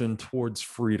predisposition towards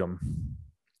freedom,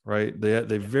 right?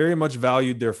 They very much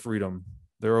valued their freedom,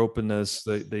 their openness.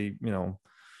 They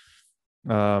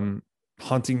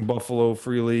hunting buffalo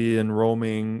freely and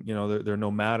roaming. They're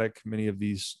nomadic. Many of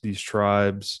these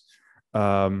tribes,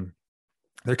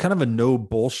 they're kind of a no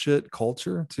bullshit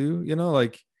culture too.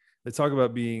 Like, they talk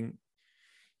about being.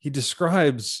 He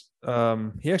describes.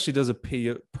 He actually does a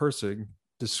Persig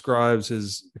describes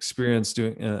his experience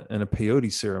doing in a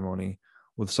peyote ceremony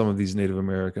with some of these Native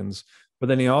Americans. But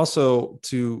then he also,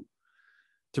 to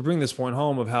bring this point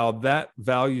home of how that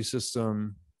value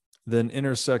system then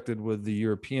intersected with the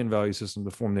European value system to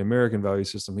form the American value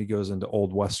system, he goes into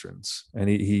old Westerns, and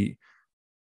he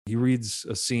reads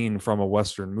a scene from a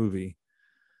Western movie,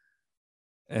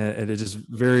 and it just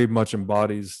very much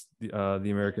embodies the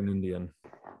American Indian.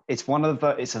 It's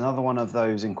another one of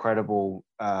those incredible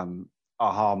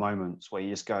aha moments where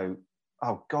you just go,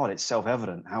 oh God, it's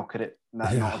self-evident. How could that not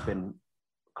have been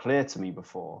clear to me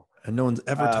before? And no one's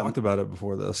ever talked about it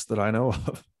before this that I know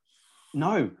of.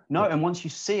 No. And once you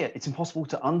see it, it's impossible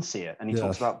to unsee it. And he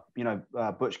talks about,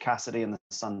 Butch Cassidy and the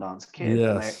Sundance Kid.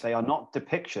 Yes. And they are not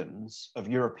depictions of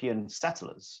European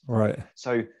settlers. Right.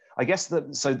 So I guess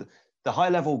the high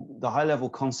level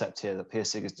concept here that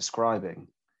Pirsig is describing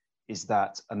is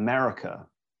that America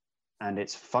and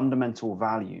its fundamental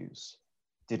values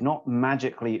did not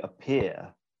magically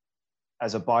appear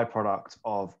as a byproduct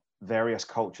of various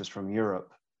cultures from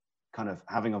Europe kind of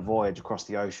having a voyage across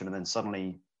the ocean and then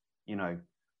suddenly,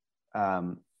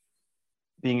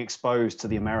 being exposed to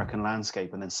the American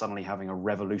landscape and then suddenly having a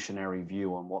revolutionary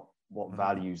view on what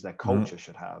values their culture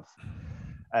should have.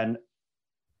 And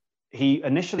he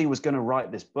initially was going to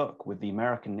write this book with the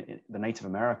Native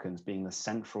Americans being the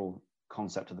central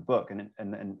concept of the book,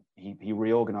 and he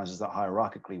reorganizes that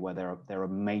hierarchically where they're a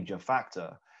major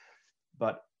factor.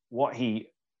 But what he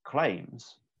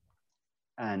claims,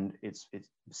 and it's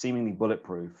seemingly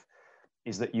bulletproof,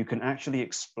 is that you can actually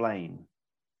explain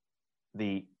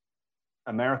the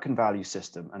American value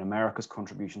system and America's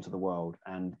contribution to the world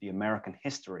and the American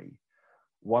history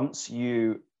once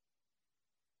you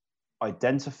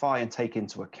identify and take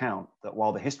into account that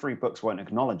while the history books won't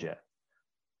acknowledge it,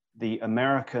 the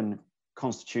American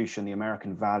Constitution, the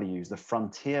American values, the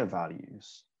frontier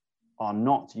values are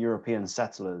not European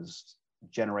settlers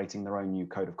generating their own new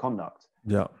code of conduct.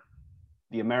 Yeah.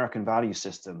 The American value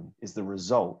system is the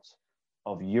result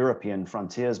of European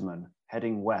frontiersmen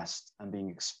heading west and being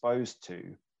exposed to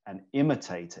and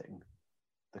imitating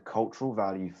the cultural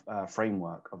value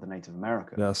framework of the Native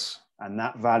Americans. Yes. And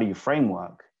that value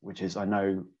framework, which is, I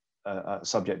know, a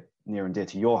subject near and dear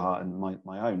to your heart and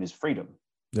my own, is freedom.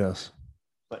 Yes.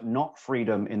 But not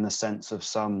freedom in the sense of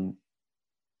some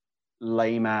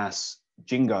lame ass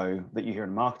jingo that you hear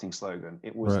in a marketing slogan.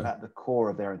 It was at the core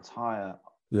of their entire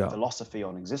philosophy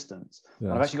on existence. Yes.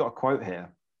 And I've actually got a quote here.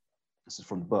 This is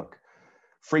from the book.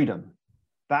 Freedom.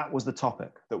 That was the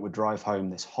topic that would drive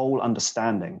home this whole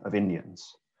understanding of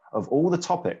Indians. Of all the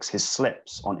topics his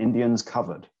slips on Indians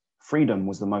covered, freedom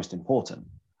was the most important.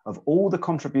 Of all the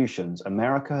contributions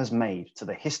America has made to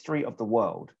the history of the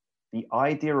world, the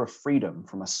idea of freedom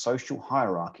from a social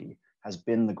hierarchy has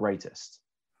been the greatest.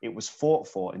 It was fought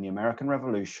for in the American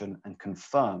Revolution and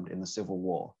confirmed in the Civil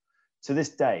War. To this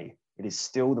day, it is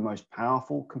still the most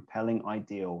powerful, compelling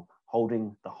ideal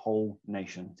holding the whole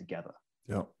nation together.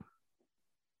 Yep.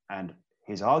 And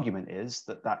his argument is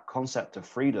that concept of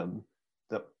freedom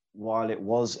that while it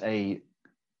was a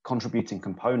contributing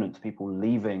component to people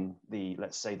leaving the,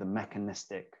 let's say, the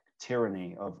mechanistic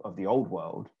tyranny of the old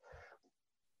world,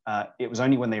 it was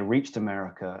only when they reached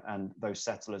America and those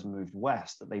settlers moved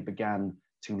west that they began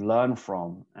to learn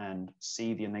from and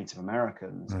see the Native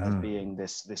Americans as being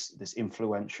this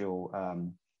influential,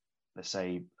 let's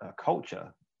say,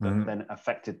 culture that then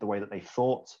affected the way that they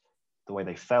thought, the way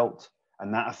they felt,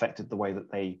 and that affected the way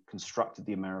that they constructed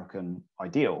the American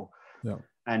ideal. Yeah.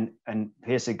 And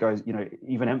Pirsig goes,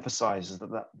 even emphasizes that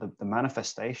the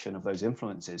manifestation of those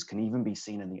influences can even be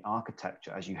seen in the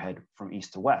architecture as you head from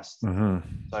east to west.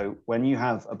 So when you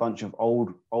have a bunch of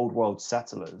old world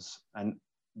settlers, and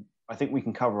I think we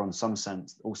can cover on some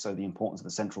sense also the importance of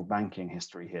the central banking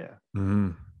history here.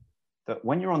 That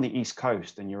when you're on the East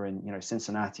Coast and you're in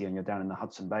Cincinnati and you're down in the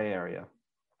Hudson Bay area,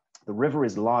 the river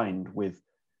is lined with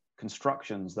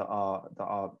constructions that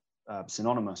are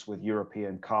synonymous with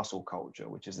European castle culture,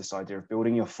 which is this idea of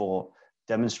building your fort,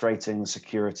 demonstrating the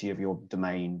security of your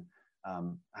domain,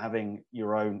 having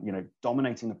your own,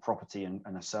 dominating the property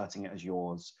and asserting it as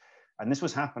yours. And this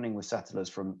was happening with settlers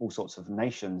from all sorts of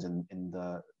nations in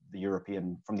the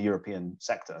European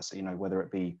sector. So, whether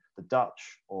it be the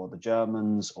Dutch or the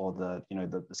Germans or the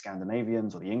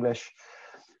Scandinavians or the English.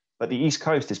 But the East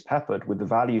Coast is peppered with the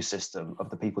value system of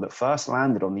the people that first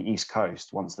landed on the East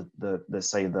Coast once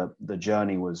the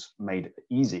journey was made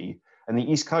easy. And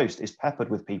the East Coast is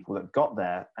peppered with people that got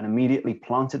there and immediately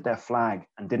planted their flag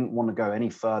and didn't want to go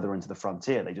any further into the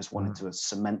frontier. They just wanted to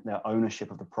cement their ownership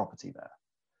of the property there.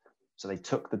 So they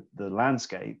took the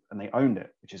landscape and they owned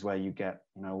it, which is where you get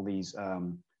all these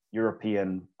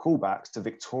European callbacks to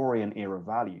Victorian era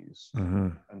values.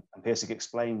 And Pirsig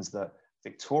explains that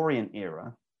Victorian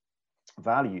era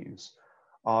values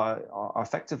are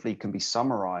effectively can be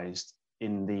summarized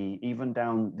in even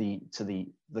down to the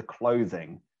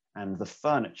clothing and the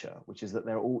furniture, which is that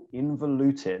they're all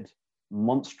involuted,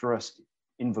 monstrous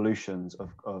involutions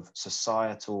of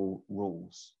societal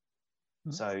rules.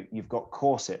 So you've got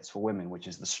corsets for women, which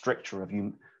is the stricture of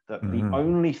you. That the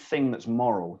only thing that's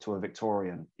moral to a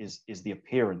Victorian is the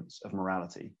appearance of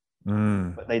morality.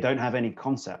 But they don't have any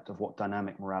concept of what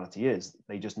dynamic morality is.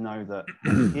 They just know that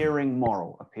appearing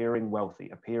moral, appearing wealthy,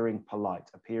 appearing polite,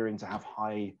 appearing to have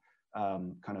high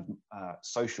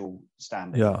social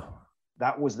standing,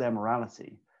 that was their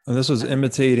morality. And this was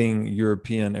imitating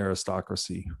European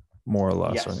aristocracy, more or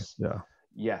less, yes. Right? Yeah.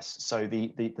 Yes. So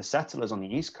the settlers on the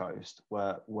East Coast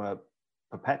were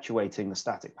perpetuating the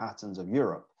static patterns of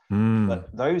Europe.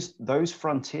 But those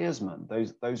frontiersmen,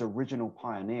 those original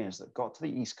pioneers that got to the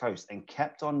East Coast and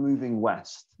kept on moving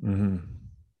west, in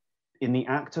the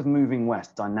act of moving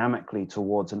west dynamically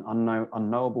towards an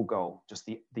unknowable goal, just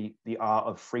the art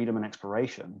of freedom and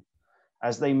exploration,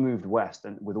 as they moved west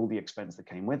and with all the expense that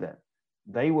came with it,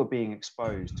 they were being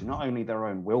exposed to not only their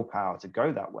own willpower to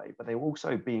go that way, but they were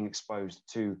also being exposed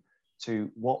to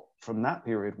what from that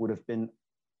period would have been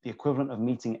the equivalent of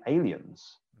meeting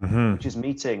aliens. Which is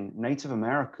meeting Native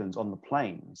Americans on the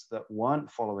plains that weren't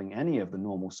following any of the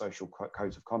normal social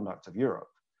codes of conduct of Europe.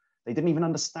 They didn't even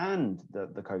understand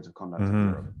the codes of conduct of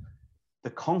Europe.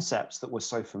 The concepts that were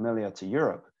so familiar to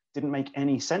Europe didn't make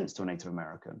any sense to a Native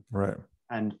American. Right.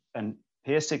 And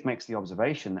Pirsig makes the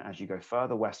observation that as you go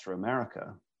further west through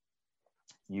America,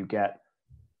 you get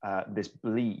this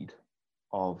bleed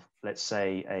of, let's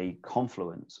say, a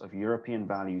confluence of European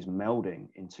values melding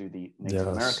into the Native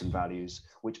American values,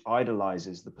 which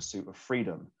idolizes the pursuit of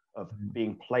freedom, of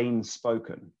being plain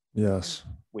spoken. Yes.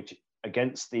 Which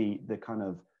against the kind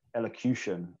of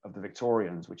elocution of the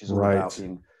Victorians, which is all about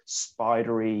being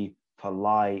spidery,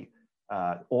 polite,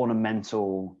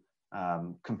 ornamental,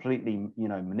 completely,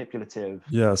 manipulative.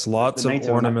 Yes, lots of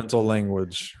ornamental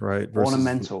language, right? Versus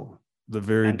ornamental. The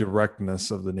very directness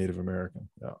of the Native American.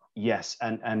 Yeah. Yes,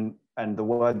 and the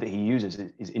word that he uses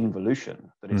is involution,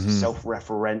 that it's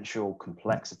self-referential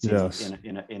complexity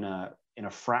in a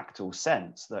fractal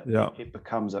sense, that it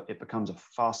becomes a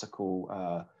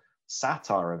farcical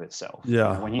upper of itself.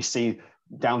 Yeah. When you see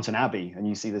Downton Abbey and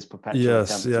you see this perpetual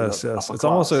yes. It's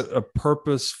almost a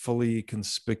purposefully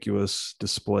conspicuous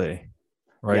display,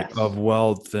 right? Yes. Of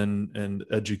wealth and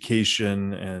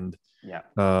education and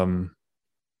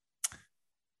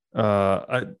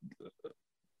the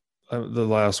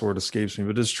last word escapes me,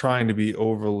 but just trying to be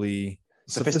overly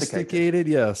sophisticated.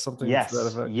 Yeah, something to that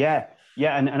effect.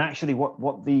 Yeah, and actually,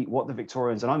 what the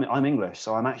Victorians, and I'm English,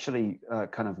 so I'm actually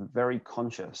kind of very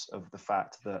conscious of the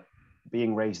fact that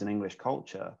being raised in English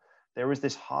culture, there is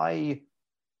this high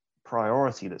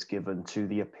priority that's given to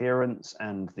the appearance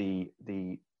and the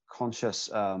conscious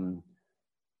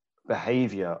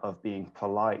behavior of being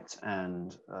polite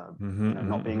and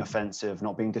not being offensive,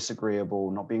 not being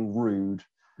disagreeable, not being rude.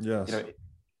 Yes.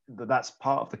 That's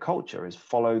part of the culture, is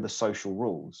follow the social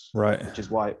rules, Right. which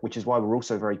is why we're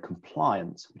also very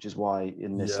compliant, which is why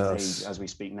in this age, Yes. as we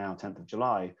speak now, 10th of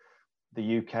July,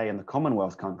 the UK and the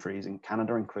Commonwealth countries, and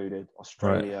Canada included,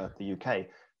 Australia, Right. the UK,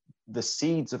 the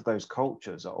seeds of those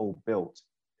cultures are all built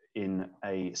in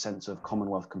a sense of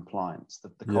Commonwealth compliance. The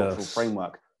cultural Yes.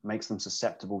 framework makes them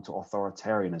susceptible to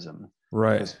authoritarianism,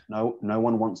 Right. because no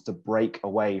one wants to break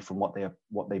away from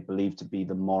what they believe to be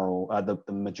the moral,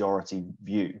 the majority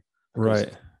view,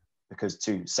 because Right.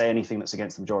 to say anything that's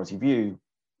against the majority view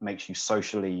makes you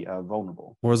socially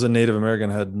vulnerable. Whereas a Native American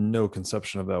had no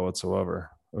conception of that whatsoever.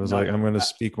 It was like, No. I'm going to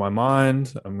speak my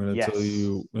mind. I'm going to tell Yes.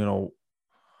 you,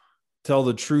 tell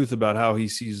the truth about how he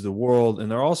sees the world.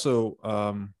 And they're also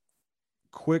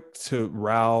quick to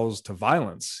rouse to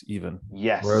violence, even where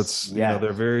Yes. it's, Yes.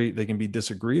 they can be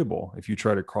disagreeable if you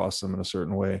try to cross them in a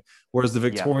certain way. Whereas the Yeah.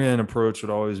 Victorian approach would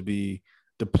always be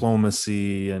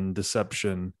diplomacy and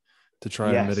deception to try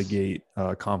and Yes. mitigate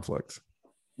conflict.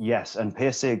 Yes, and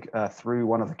Pirsig, through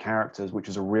one of the characters, which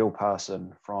is a real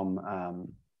person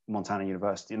from Montana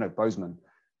University, Bozeman,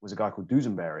 was a guy called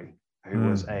Dusenberry, who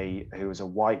was a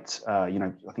white, I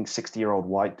think 60-year-old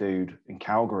white dude in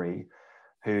Calgary,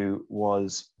 who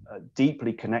was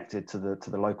deeply connected to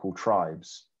the local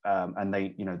tribes, and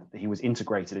he was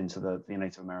integrated into the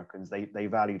Native Americans. They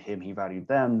valued him, he valued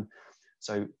them.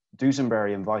 So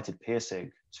Dusenberry invited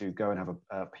Pirsig to go and have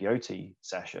a peyote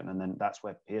session, and then that's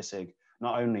where Pirsig,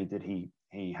 not only did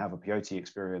he have a peyote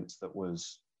experience that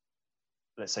was,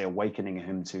 let's say, awakening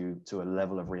him to a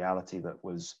level of reality that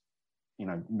was,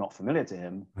 not familiar to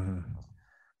him,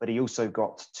 but he also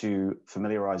got to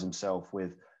familiarize himself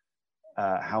with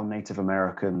how Native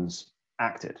Americans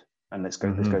acted. And this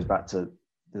goes back to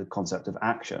the concept of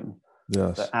action.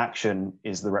 Yes. That action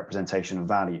is the representation of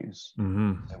values. So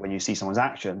when you see someone's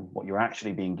action, what you're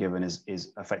actually being given is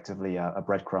effectively a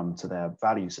breadcrumb to their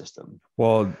value system.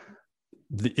 Well,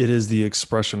 it is the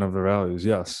expression of the values.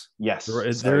 Yes. Yes.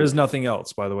 There is nothing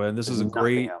else, by the way. And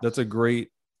that's a great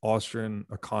Austrian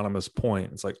economist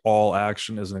point. It's like all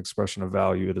action is an expression of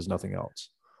value. It is nothing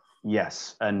else.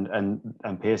 Yes. And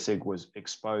Pirsig was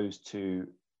exposed to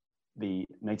the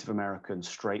Native American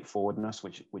straightforwardness,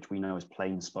 which we know as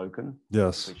plain spoken.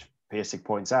 Yes. Which Pirsig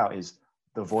points out is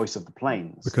the voice of the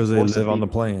plains. Because they live on the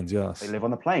plains. Yes. They live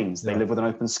on the plains. They live with an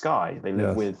open sky. They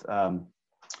live with, and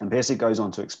Pirsig goes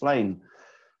on to explain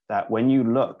that when you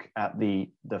look at the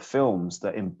films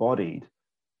that embodied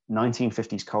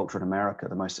 1950s culture in America,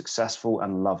 the most successful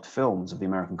and loved films of the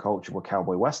American culture were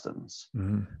cowboy westerns.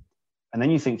 And then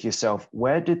you think to yourself,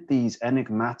 where did these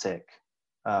enigmatic,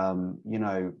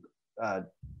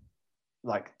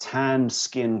 like tan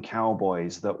skin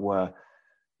cowboys that were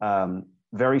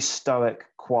very stoic,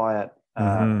 quiet,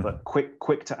 but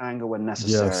quick to anger when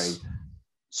necessary,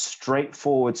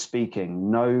 straightforward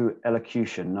speaking, no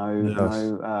elocution,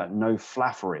 no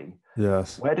flaffery.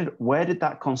 Yes. Where did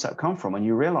that concept come from? And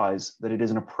you realize that it is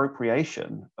an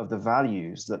appropriation of the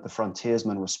values that the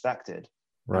frontiersmen respected.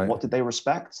 Right. And what did they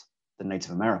respect? The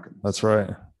Native Americans. That's right.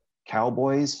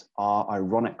 Cowboys are,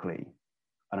 ironically,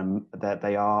 that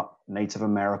they are Native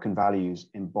American values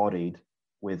embodied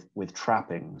with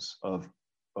trappings of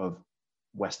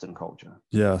Western culture.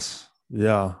 Yes.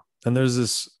 Yeah. And there's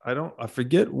this, I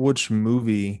forget which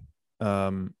movie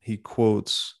he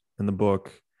quotes in the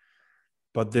book,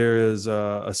 but there is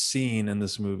a scene in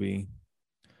this movie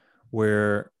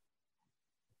where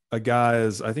a guy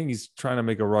I think he's trying to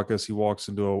make a ruckus. He walks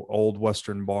into an old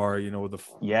Western bar, with the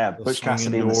Butch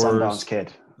Cassidy and the Sundance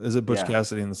Kid. Is it Butch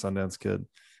Cassidy and the Sundance Kid?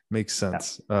 Makes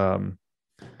sense. Yeah.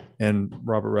 And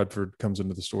Robert Redford comes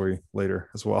into the story later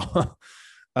as well.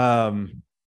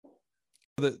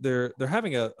 They're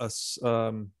having a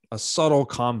subtle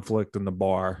conflict in the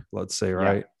bar, let's say,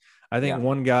 right? I think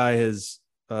one guy has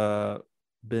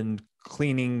been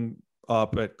cleaning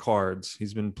up at cards.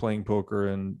 He's been playing poker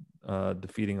and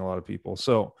defeating a lot of people.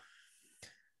 So,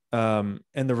 and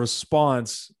the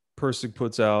response Pirsig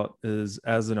puts out is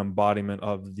as an embodiment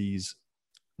of these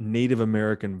Native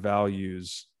American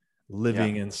values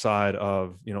living inside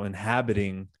of,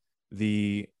 inhabiting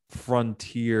the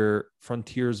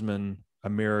frontiersman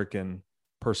American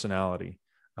personality.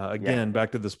 Again,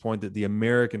 back to this point that the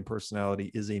American personality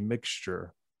is a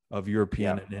mixture of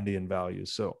European and Indian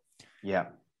values. So,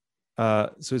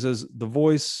 so he says, the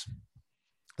voice,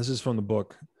 this is from the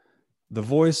book, the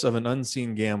voice of an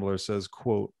unseen gambler says,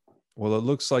 quote, "Well, it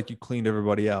looks like you cleaned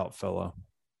everybody out, fella.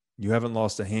 You haven't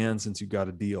lost a hand since you got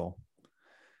a deal.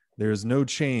 There is no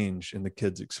change in the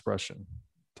kid's expression,"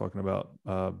 talking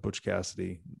about Butch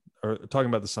Cassidy, or talking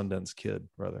about the Sundance Kid,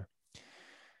 rather.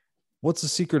 What's the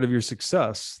secret of your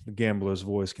success? The gambler's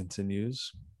voice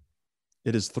continues.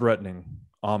 It is threatening,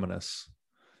 ominous.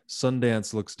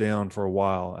 Sundance looks down for a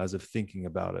while as if thinking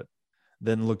about it,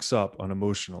 then looks up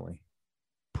unemotionally.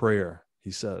 Prayer,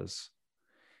 he says.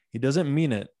 He doesn't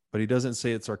mean it, but he doesn't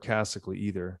say it sarcastically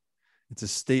either. It's a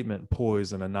statement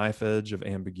poised on a knife edge of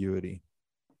ambiguity.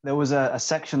 There was a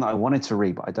section that I wanted to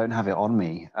read, but I don't have it on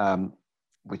me,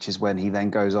 which is when he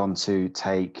then goes on to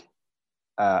take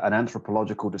an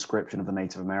anthropological description of the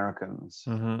Native Americans,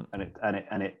 and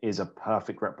it is a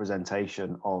perfect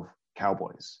representation of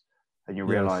cowboys. And you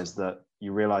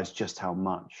realize just how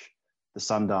much the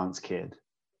Sundance Kid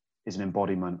is an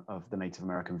embodiment of the Native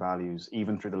American values,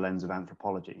 even through the lens of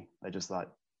anthropology. They're just like,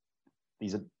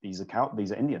 these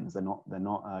are Indians. They're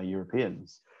not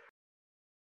Europeans.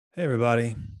 Hey,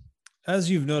 everybody.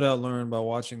 As you've no doubt learned by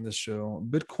watching this show,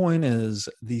 Bitcoin is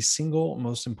the single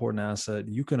most important asset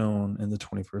you can own in the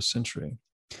 21st century.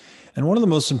 And one of the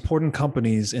most important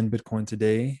companies in Bitcoin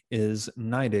today is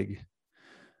NYDIG.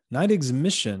 NYDIG's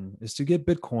mission is to get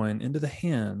Bitcoin into the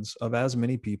hands of as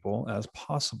many people as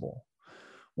possible.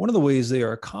 One of the ways they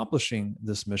are accomplishing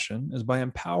this mission is by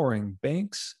empowering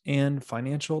banks and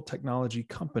financial technology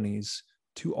companies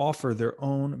to offer their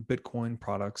own Bitcoin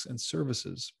products and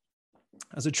services.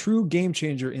 As a true game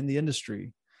changer in the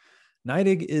industry,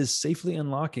 NYDIG is safely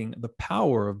unlocking the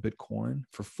power of Bitcoin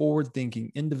for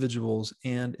forward-thinking individuals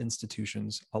and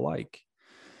institutions alike.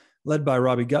 Led by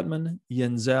Robbie Gutman,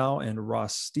 Yin Zhao, and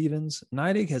Ross Stevens,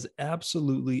 NYDIG has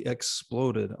absolutely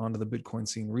exploded onto the Bitcoin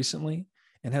scene recently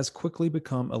and has quickly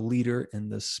become a leader in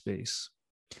this space.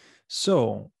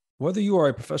 So, whether you are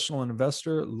a professional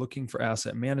investor looking for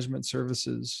asset management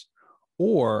services,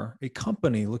 or a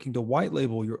company looking to white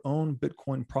label your own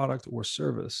Bitcoin product or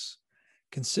service,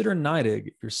 consider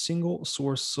NYDIG your single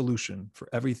source solution for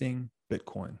everything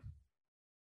Bitcoin.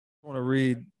 I want to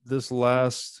read this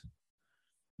last.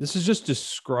 This is just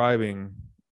describing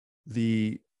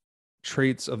the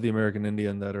traits of the American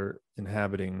Indian that are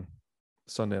inhabiting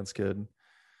Sundance Kid.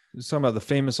 It's talking about the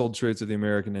famous old traits of the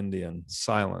American Indian: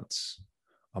 silence,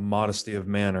 a modesty of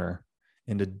manner,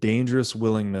 and a dangerous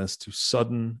willingness to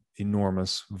sudden,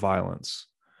 enormous violence.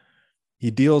 He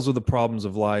deals with the problems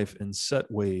of life in set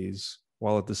ways,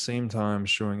 while at the same time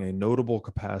showing a notable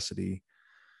capacity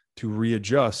to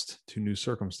readjust to new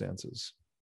circumstances.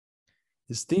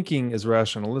 His thinking is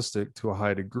rationalistic to a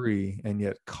high degree, and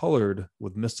yet colored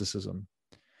with mysticism.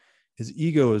 His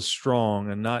ego is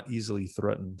strong and not easily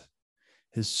threatened.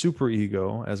 His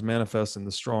superego, as manifest in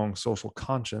the strong social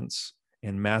conscience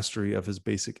and mastery of his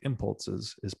basic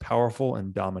impulses, is powerful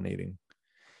and dominating.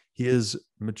 He is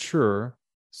mature,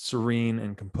 serene,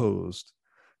 and composed,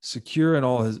 secure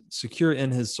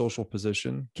in his social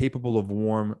position, capable of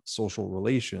warm social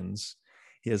relations.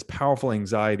 He has powerful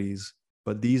anxieties,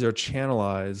 but these are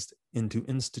channelized into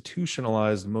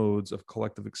institutionalized modes of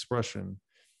collective expression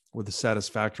with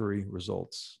satisfactory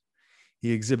results.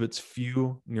 He exhibits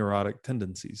few neurotic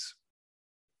tendencies.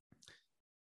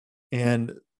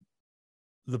 And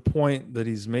the point that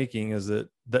he's making is that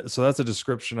so that's a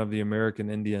description of the American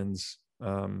Indians'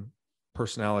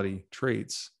 personality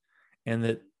traits, and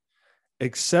that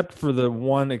except for the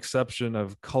one exception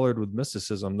of colored with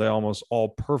mysticism, they almost all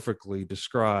perfectly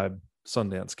describe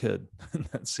Sundance Kid in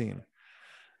that scene.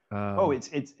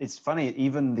 It's funny.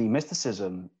 Even the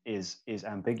mysticism is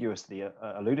ambiguously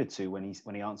alluded to when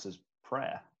he answers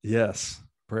prayer. Yes,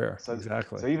 prayer. So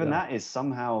exactly. So even that is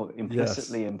somehow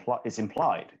implicitly Yes.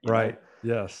 implied. Right.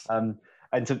 Yes. And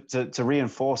to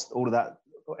reinforce all of that,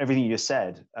 everything you just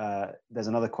said, there's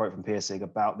another quote from Pirsig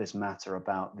about this matter,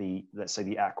 about let's say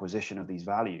the acquisition of these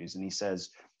values. And he says,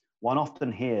 one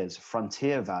often hears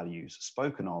frontier values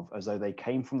spoken of as though they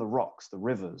came from the rocks, the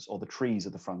rivers, or the trees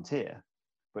of the frontier.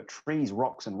 But trees,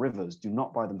 rocks, and rivers do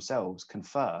not by themselves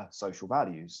confer social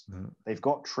values. Mm-hmm. They've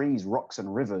got trees, rocks,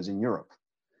 and rivers in Europe.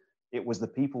 It was the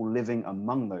people living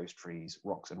among those trees,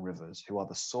 rocks, and rivers who are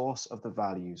the source of the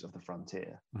values of the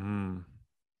frontier. Mm.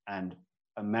 And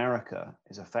America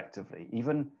is effectively,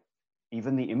 even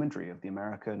the imagery of the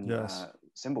American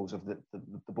symbols of the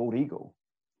bald eagle.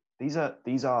 These are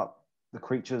the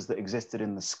creatures that existed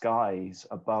in the skies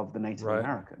above the Native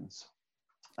Americans.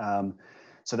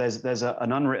 So there's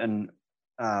an unwritten,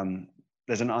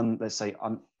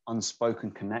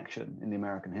 unspoken connection in the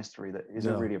American history that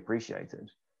isn't really appreciated.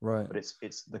 Right. But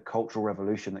it's the cultural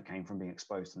revolution that came from being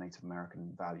exposed to Native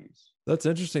American values. That's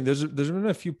interesting. There's been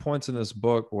a few points in this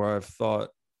book where I've thought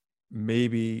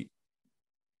maybe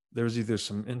there was either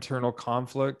some internal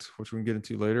conflict, which we can get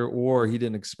into later, or he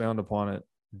didn't expound upon it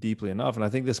deeply enough. And I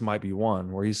think this might be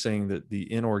one where he's saying that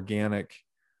the inorganic,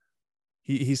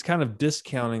 he's kind of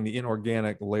discounting the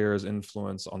inorganic layer's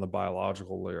influence on the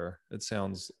biological layer. It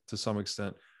sounds to some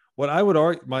extent. What I would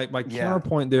argue, my Yeah.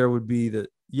 counterpoint there would be that,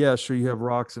 yeah, sure, you have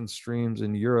rocks and streams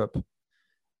in Europe,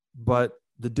 but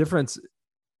the difference,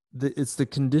 it's the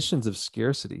conditions of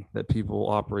scarcity that people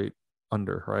operate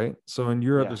under, right? So in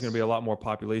Europe, there's going to be a Yes. lot more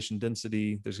population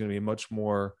density. There's going to be much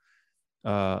more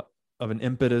uh, of an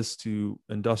impetus to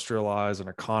industrialize and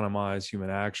economize human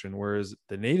action, whereas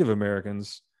the Native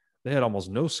Americans, they had almost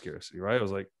no scarcity, right? It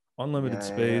was like unlimited Yeah.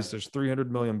 Yeah. Yeah. space. There's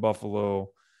 300 million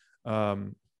buffalo,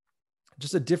 um,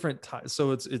 just a different type.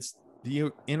 So it's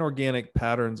the inorganic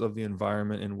patterns of the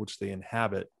environment in which they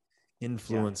inhabit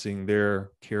influencing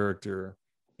their character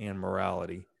and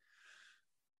morality.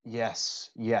 Yes.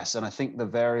 Yes. And I think the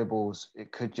variables,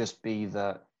 it could just be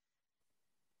that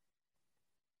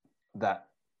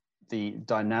the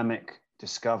dynamic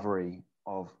discovery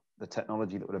of the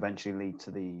technology that would eventually lead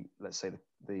to the, let's say,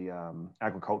 the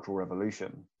agricultural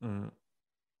revolution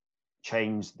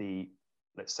changed the,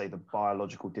 let's say, the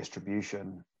biological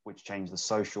distribution, which changed the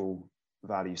social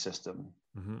value system,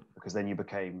 because then you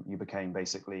became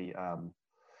basically a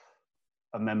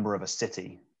member of a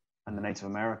city, and the Native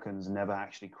Americans never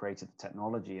actually created the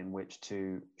technology in which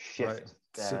to shift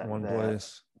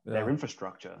their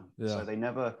infrastructure. So they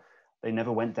never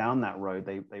went down that road.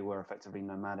 They were effectively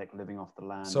nomadic, living off the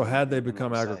land. So had they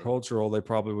become agricultural, they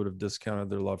probably would have discounted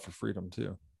their love for freedom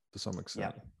too, to some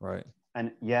extent. Yeah. Right.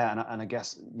 And I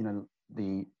guess,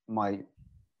 my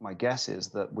guess is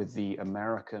that with the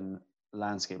American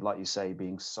landscape, like you say,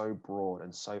 being so broad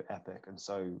and so epic and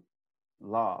so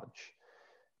large,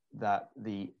 that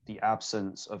the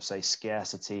absence of, say,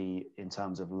 scarcity in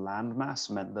terms of land mass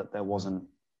meant that there wasn't,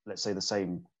 let's say, the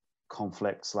same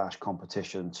conflict /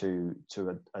 competition to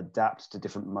adapt to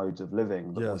different modes of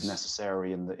living that was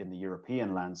necessary in the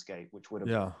European landscape, which would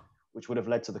have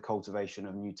led to the cultivation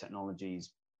of new technologies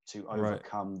to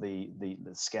overcome the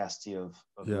scarcity of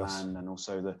land, and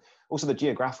also the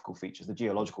geographical features, the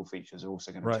geological features are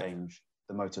also going to change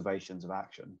the motivations of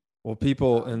action. Well,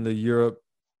 people in the Europe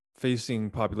facing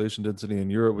population density in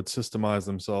Europe would systemize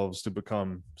themselves to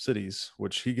become cities,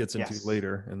 which he gets into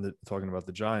later in talking about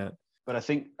the giant. But I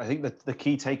think that the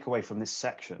key takeaway from this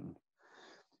section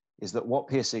is that what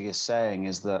Pirsig is saying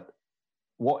is that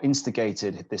what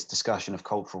instigated this discussion of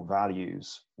cultural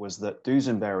values was that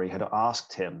Dusenberry had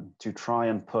asked him to try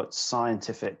and put a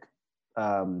scientific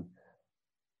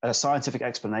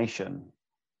explanation,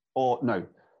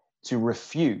 to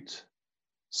refute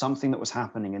something that was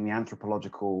happening in the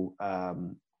anthropological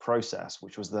process,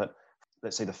 which was that,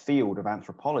 let's say, the field of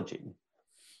anthropology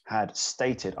had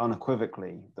stated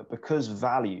unequivocally that because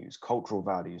cultural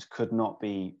values could not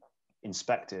be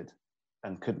inspected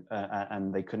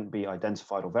and they couldn't be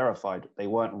identified or verified, they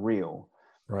weren't real.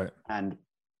 Right. And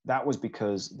that was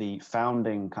because the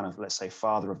founding kind of, let's say,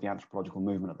 father of the anthropological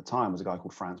movement at the time was a guy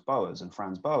called Franz Boas, and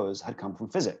Franz Boas had come from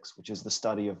physics, which is the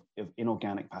study of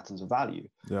inorganic patterns of value.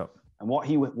 Yeah. And what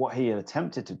he had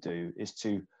attempted to do is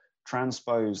to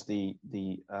transpose the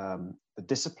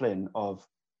discipline of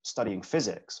studying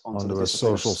physics onto the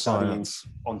social science,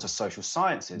 onto social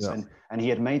sciences. Yeah. And he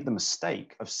had made the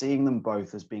mistake of seeing them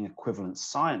both as being equivalent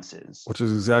sciences. Which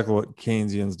is exactly what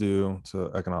Keynesians do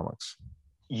to economics.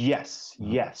 Yes.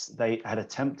 They had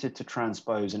attempted to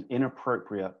transpose an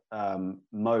inappropriate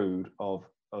mode of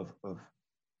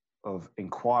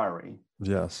inquiry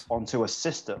onto a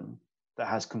system that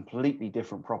has completely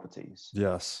different properties.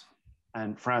 Yes.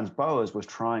 And Franz Boas was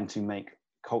trying to make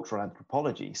cultural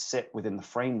anthropology sit within the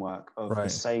framework of the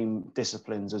same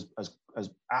disciplines as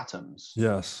atoms.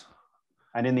 Yes.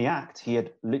 And in the act, he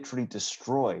had literally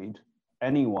destroyed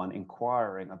anyone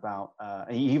inquiring about,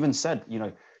 he even said,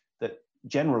 that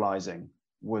generalizing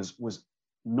was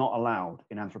not allowed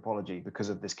in anthropology because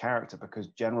of this character, because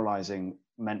generalizing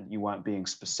meant you weren't being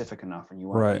specific enough and you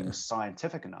weren't being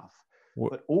scientific enough.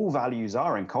 But all values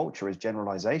are in culture is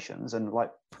generalizations. And like,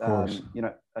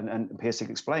 and Pirsig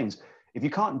explains, if you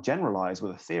can't generalize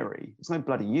with a theory, it's no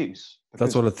bloody use.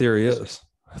 That's what a theory is.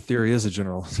 A theory is a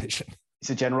generalization. It's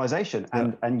a generalization.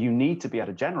 And you need to be able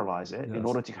to generalize it in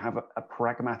order to have a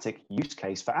pragmatic use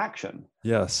case for action.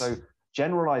 Yes. So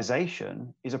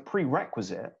generalization is a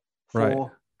prerequisite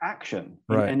for action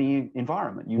in any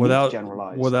environment. You need to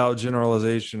generalize. Without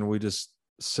generalization, we just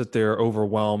sit there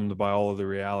overwhelmed by all of the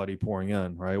reality pouring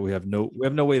in, right? We have no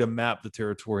way to map the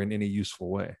territory in any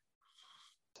useful way.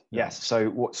 Yes.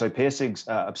 So Pirsig's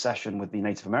obsession with the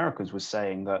Native Americans was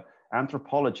saying that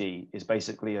anthropology is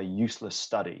basically a useless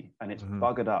study, and it's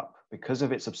buggered up because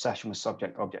of its obsession with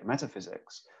subject-object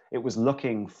metaphysics. It was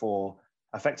looking for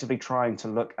effectively trying to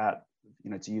look at,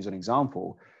 to use an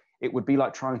example, it would be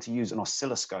like trying to use an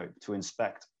oscilloscope to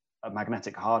inspect a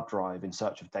magnetic hard drive in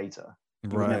search of data. You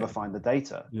would never find the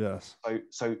data. Yes.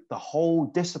 So the whole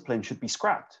discipline should be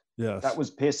scrapped. Yes. That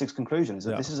was Pirstig's conclusion, is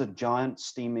that this is a giant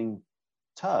steaming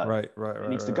turd. Right. It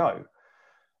needs to go.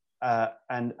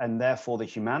 And therefore the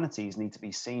humanities need to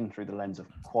be seen through the lens of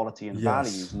quality and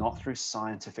values, not through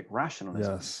scientific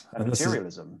rationalism and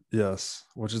materialism.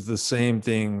 Which is the same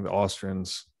thing the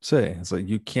Austrians say. It's like,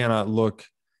 you cannot look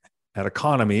at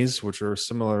economies, which are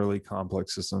similarly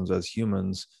complex systems as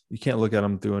humans. You can't look at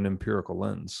them through an empirical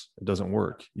lens. It doesn't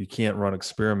work. You can't run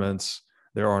experiments.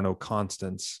 There are no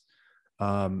constants.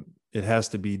 It has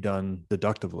to be done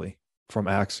deductively from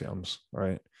axioms,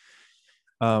 right?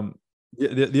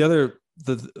 The other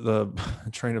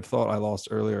train of thought I lost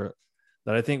earlier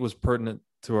that I think was pertinent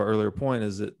to our earlier point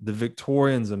is that the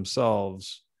Victorians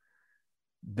themselves,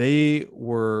 they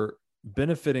were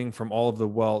benefiting from all of the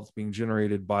wealth being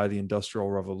generated by the Industrial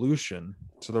Revolution.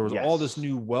 So there was all this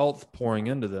new wealth pouring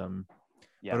into them,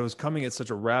 but it was coming at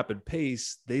such a rapid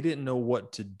pace, they didn't know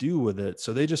what to do with it.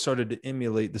 So they just started to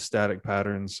emulate the static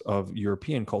patterns of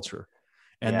European culture.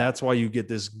 And that's why you get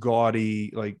this gaudy,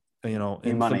 like,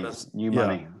 new money,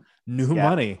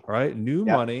 right? New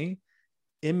money,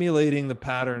 emulating the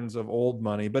patterns of old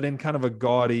money, but in kind of a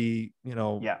gaudy,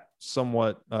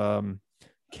 somewhat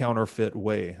counterfeit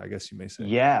way, I guess you may say.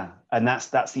 And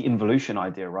that's the involution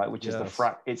idea, right? Which is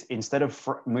it's instead of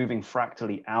moving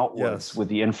fractally outwards with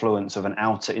the influence of an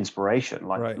outer inspiration,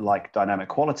 like dynamic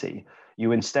quality,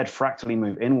 you instead fractally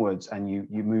move inwards, and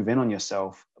you move in on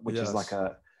yourself, which is like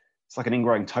it's like an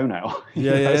ingrowing toenail.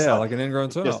 Like an ingrown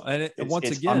toenail. And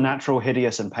it's again, unnatural,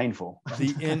 hideous, and painful.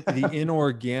 The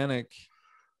inorganic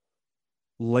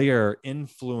layer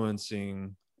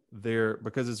influencing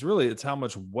because it's how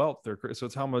much wealth so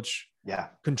it's how much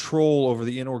control over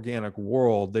the inorganic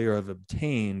world they have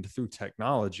obtained through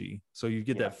technology. So you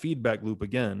get that feedback loop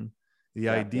again, the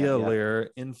idea layer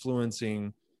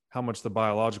influencing how much the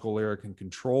biological layer can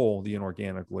control the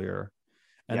inorganic layer.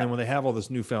 And then when they have all this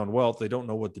newfound wealth, they don't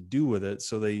know what to do with it.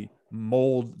 So they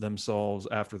mold themselves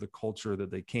after the culture that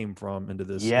they came from into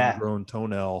this ingrown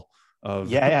toenail of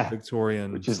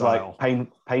Victorian which is style. Like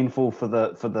painful for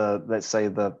the let's say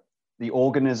the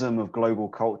organism of global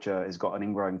culture has got an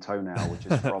ingrowing toenail, which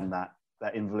is from that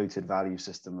involuted value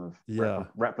system of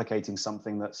replicating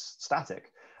something that's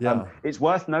static. It's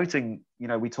worth noting,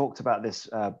 we talked about this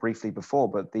briefly before,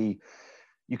 but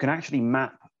you can actually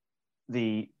map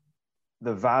the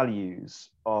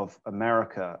values of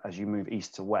America as you move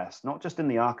east to west, not just in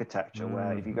the architecture,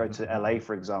 where if you go to LA,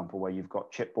 for example, where you've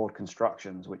got chipboard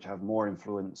constructions, which have more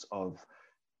influence of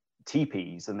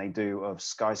teepees than they do of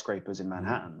skyscrapers in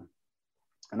Manhattan.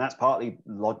 And that's partly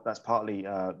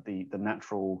the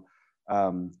natural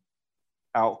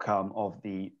outcome of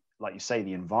like you say,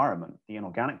 the environment, the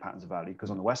inorganic patterns of value,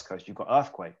 because on the West Coast, you've got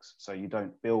earthquakes. So you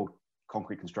don't build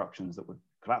concrete constructions that would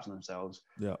collapse on themselves.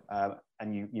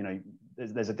 And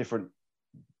there's a different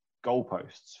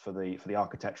goalposts for the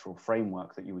architectural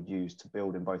framework that you would use to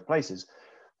build in both places.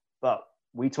 But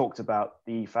we talked about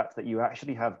the fact that you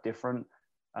actually have different,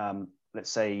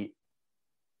 let's say,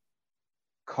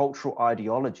 cultural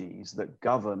ideologies that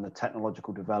govern the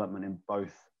technological development in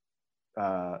both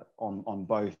on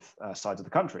both sides of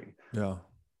the country.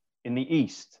 In the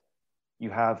East,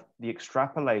 you have the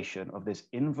extrapolation of this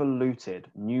involuted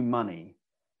new money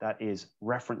that is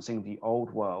referencing the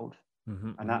old world,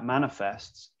 and that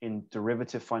manifests in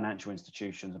derivative financial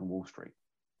institutions and Wall Street,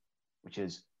 which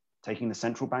is taking the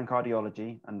central bank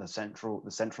ideology and the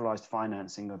centralized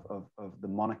financing of the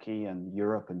monarchy and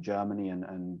Europe and Germany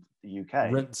and the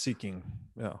UK.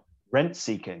 Rent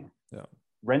seeking,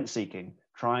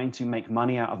 trying to make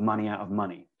money out of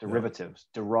money, derivatives,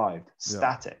 derived,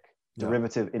 static.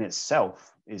 Derivative in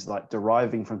itself is like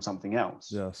deriving from something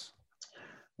else.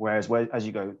 Whereas as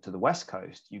you go to the West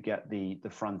Coast, you get the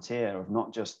frontier of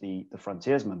not just the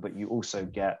frontiersmen, but you also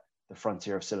get the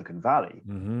frontier of Silicon Valley,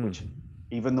 which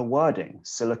even the wording,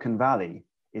 Silicon Valley,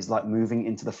 is like moving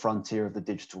into the frontier of the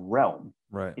digital realm.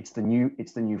 It's the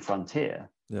new frontier.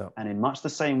 And in much the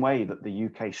same way that the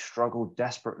UK struggled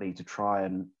desperately to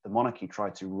the monarchy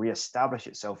tried to reestablish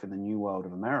itself in the new world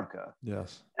of America.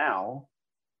 Now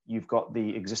you've got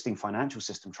the existing financial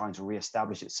system trying to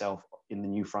reestablish itself in the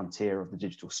new frontier of the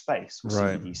digital space with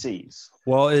CBDCs.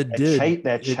 Well,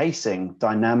 they're chasing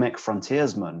dynamic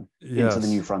frontiersmen into the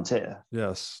new frontier.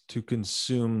 To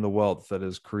consume the wealth that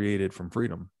is created from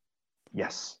freedom.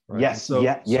 And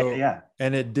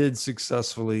it did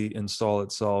successfully install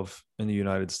itself in the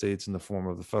United States in the form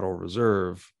of the Federal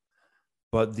Reserve.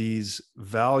 But these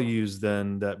values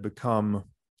then that become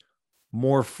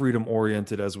more freedom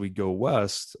oriented as we go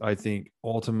west, I think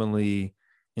ultimately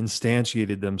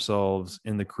instantiated themselves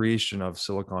in the creation of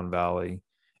Silicon Valley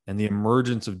and the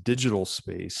emergence of digital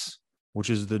space, which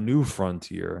is the new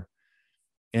frontier.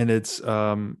 And it's,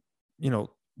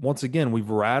 once again, we've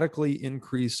radically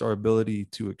increased our ability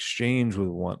to exchange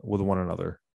with one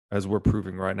another, as we're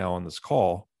proving right now on this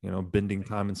call, bending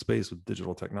time and space with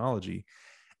digital technology.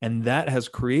 And that has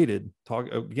created,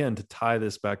 talk again, to tie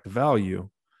this back to value,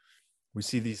 we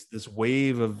see this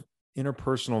wave of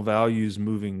interpersonal values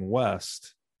moving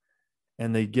west,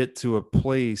 and they get to a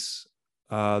place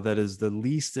that is the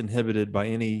least inhibited by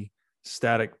any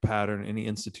static pattern, any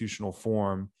institutional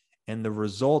form. And the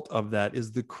result of that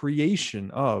is the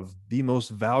creation of the most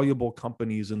valuable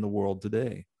companies in the world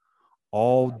today.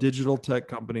 All digital tech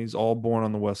companies, all born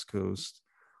on the West Coast,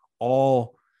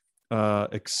 all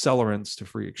accelerants to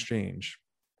free exchange.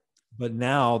 But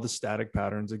now the static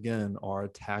patterns again are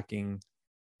attacking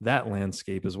that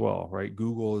landscape as well, right?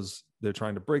 They're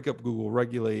trying to break up Google,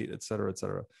 regulate, et cetera, et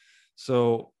cetera.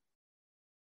 So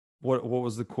what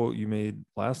was the quote you made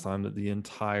last time, that the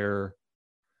entire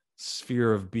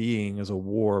sphere of being is a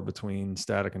war between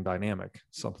static and dynamic,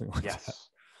 something like that?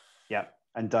 Yeah.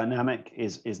 And dynamic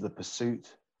is the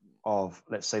pursuit of,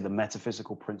 let's say, the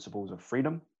metaphysical principles of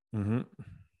freedom,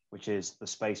 which is the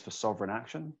space for sovereign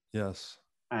action. Yes.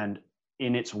 And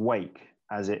in its wake,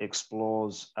 as it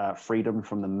explores freedom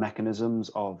from the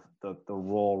mechanisms of the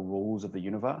raw rules of the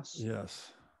universe,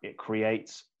 yes, it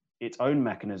creates its own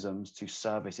mechanisms to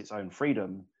service its own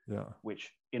freedom,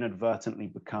 which inadvertently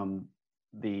become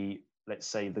let's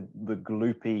say the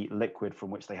gloopy liquid from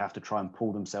which they have to try and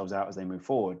pull themselves out as they move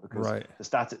forward, because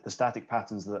the static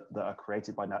patterns that are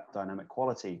created by that dynamic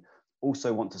quality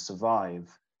also want to survive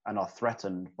and are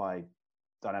threatened by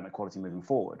dynamic quality moving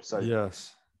forward. So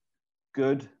yes,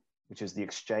 good, which is the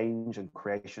exchange and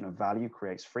creation of value,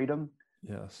 creates freedom,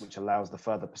 yes, which allows the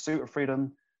further pursuit of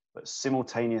freedom, but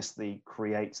simultaneously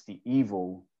creates the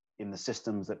evil in the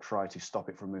systems that try to stop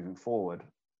it from moving forward.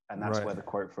 And that's where the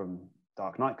quote from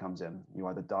Dark Knight comes in. You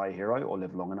either die a hero or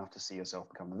live long enough to see yourself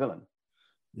become the villain.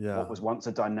 Yeah. What was once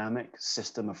a dynamic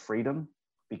system of freedom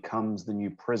becomes the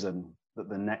new prison that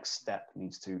the next step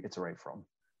needs to iterate from.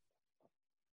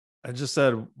 I just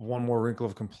add one more wrinkle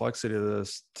of complexity to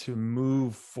this. To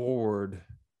move forward,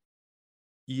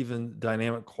 even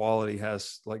dynamic quality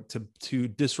has, like, to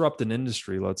disrupt an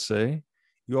industry, let's say,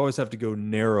 you always have to go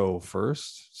narrow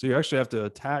first. So you actually have to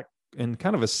attack in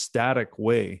kind of a static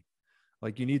way.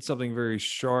 Like, you need something very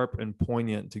sharp and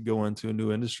poignant to go into a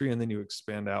new industry, and then you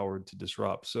expand outward to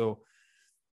disrupt. So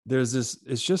there's this,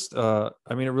 it's just, it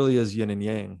really is yin and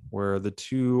yang, where the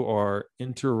two are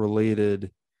interrelated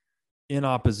in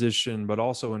opposition, but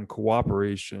also in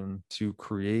cooperation to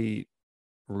create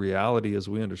reality as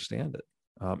we understand it,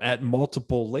 at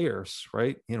multiple layers,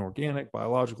 right? Inorganic,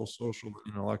 biological, social,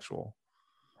 intellectual.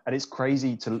 And it's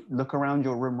crazy to look around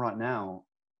your room right now.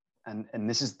 And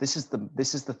this is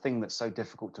the thing that's so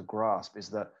difficult to grasp, is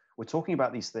that we're talking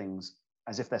about these things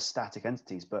as if they're static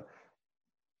entities, but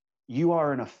you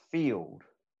are in a field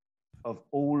of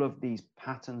all of these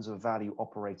patterns of value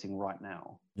operating right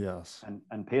now. Yes.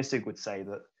 And Pirsig would say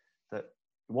that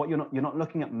what you're not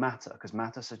looking at matter, because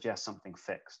matter suggests something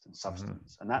fixed and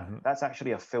substance. And that's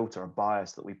actually a filter, a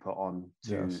bias that we put on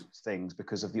to things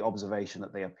because of the observation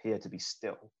that they appear to be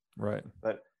still. Right.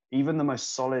 But even the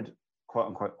most solid, quote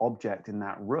unquote, object in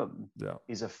that room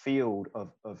is a field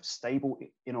of stable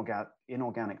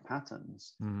inorganic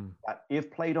patterns that,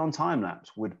 if played on time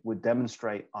lapse, would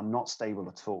demonstrate are not stable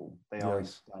at all. They are in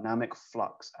dynamic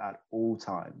flux at all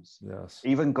times. Yes.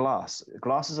 Even glass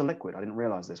is a liquid. I didn't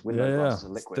realize this. Window glass is a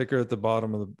liquid. Sticker at the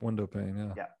bottom of the window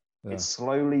pane. Yeah. It's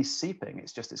slowly seeping.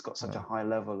 It's got such a high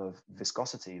level of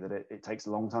viscosity that it takes a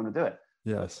long time to do it.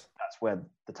 Yes. That's where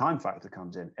the time factor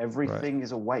comes in. Everything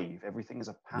is a wave. Everything is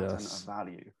a pattern of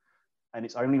value. And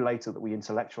it's only later that we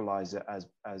intellectualize it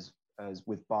as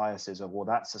with biases of, well,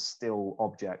 that's a still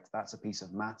object. That's a piece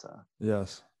of matter.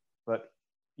 Yes. But,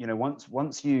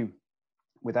 once you,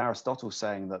 with Aristotle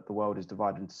saying that the world is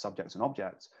divided into subjects and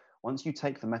objects, once you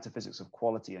take the metaphysics of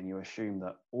quality and you assume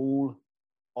that all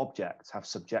objects have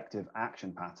subjective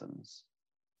action patterns,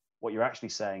 what you're actually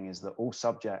saying is that all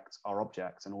subjects are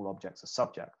objects and all objects are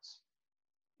subjects.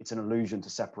 It's an illusion to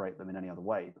separate them in any other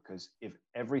way, because if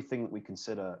everything that we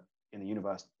consider in the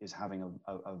universe is having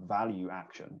a value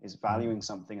action, is valuing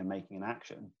something and making an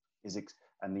action,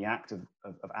 and the act of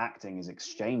acting is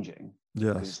exchanging,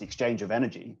 because it's the exchange of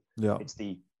energy. It's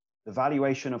the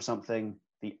valuation of something,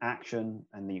 the action,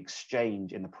 and the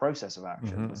exchange in the process of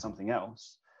action with something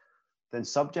else. then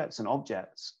subjects and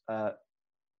objects are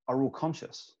all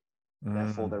conscious.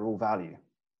 Therefore, they're all value.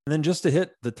 And then just to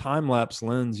hit the time-lapse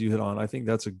lens you hit on, I think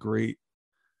that's a great,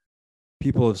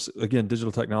 people have, again,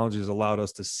 digital technology has allowed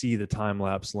us to see the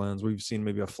time-lapse lens. We've seen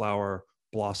maybe a flower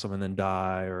blossom and then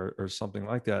die, or something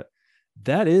like that.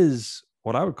 That is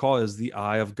what I would call is the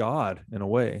eye of God in a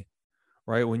way,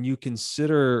 right? When you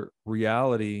consider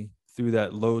reality through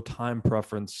that low time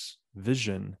preference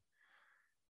vision,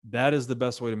 that is the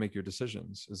best way to make your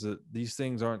decisions, is that these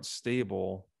things aren't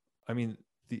stable. I mean,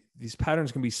 these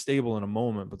patterns can be stable in a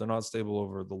moment, but they're not stable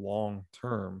over the long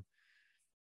term.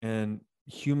 And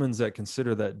humans that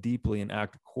consider that deeply and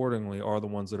act accordingly are the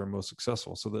ones that are most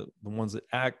successful. So that the ones that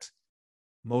act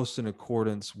most in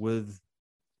accordance with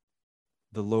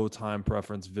the low time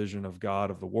preference vision of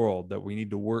God of the world, that we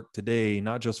need to work today,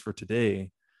 not just for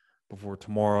today, but for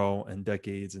tomorrow and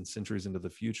decades and centuries into the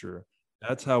future.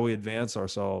 That's how we advance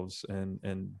ourselves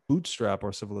and bootstrap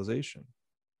our civilization.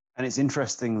 And it's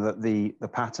interesting that the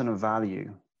pattern of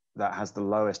value that has the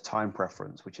lowest time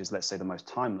preference, which is, let's say, the most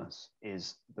timeless,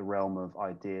 is the realm of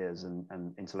ideas and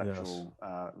intellectual,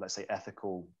 let's say,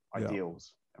 ethical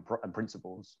ideals and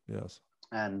principles. Yes.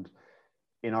 And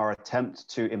in our attempt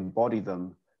to embody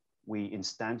them, we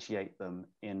instantiate them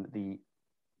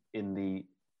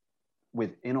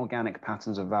with inorganic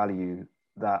patterns of value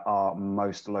that are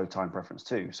most low time preference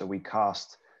too. So we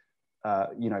cast,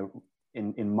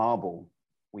 in marble,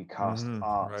 we cast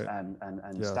art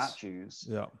and statues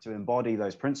to embody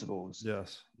those principles.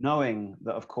 Yes. Knowing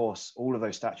that, of course, all of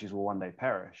those statues will one day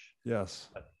perish. Yes.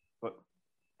 But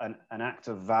an act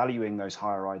of valuing those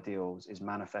higher ideals is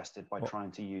manifested by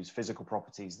trying to use physical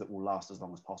properties that will last as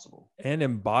long as possible. And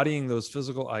embodying those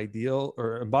physical ideal,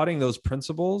 or embodying those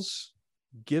principles,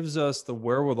 gives us the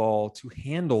wherewithal to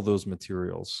handle those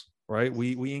materials, right?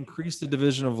 We increase the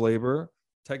division of labor.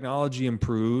 Technology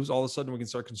improves, all of a sudden we can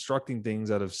start constructing things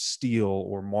out of steel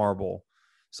or marble.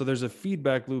 So there's a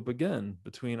feedback loop again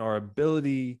between our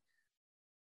ability.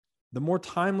 The more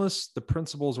timeless the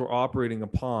principles we're operating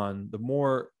upon, the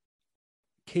more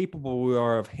capable we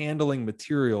are of handling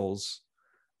materials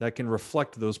that can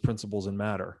reflect those principles in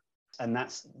matter. And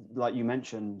that's, like you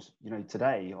mentioned,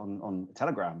 today on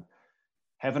Telegram,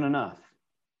 heaven and earth.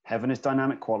 Heaven is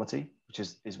dynamic quality, which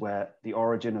is where the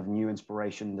origin of new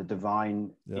inspiration, the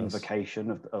divine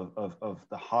invocation of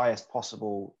the highest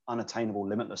possible unattainable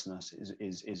limitlessness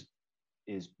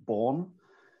is born.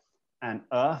 And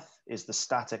earth is the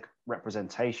static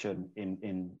representation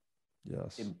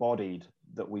embodied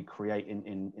that we create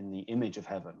in the image of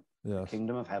heaven. The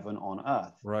kingdom of heaven on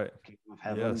earth. Right. The kingdom of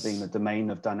heaven being the domain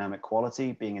of dynamic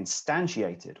quality, being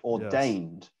instantiated,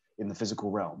 ordained in the physical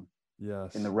realm.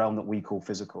 Yes. In the realm that we call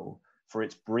physical, for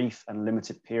its brief and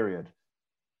limited period.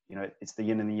 It's the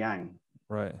yin and the yang.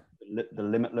 Right. The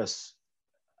limitless.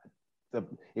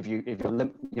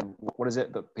 What is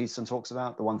it that Peterson talks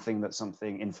about? The one thing that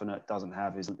something infinite doesn't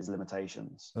have is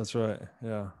limitations. That's right.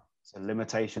 Yeah. So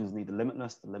limitations need the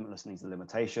limitless needs the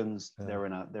limitations. Yeah.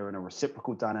 They're in a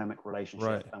reciprocal dynamic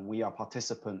relationship, and we are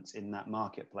participants in that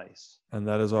marketplace. And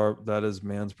that is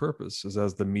man's purpose, is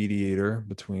as the mediator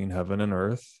between heaven and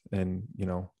earth, and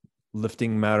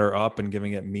lifting matter up and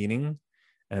giving it meaning,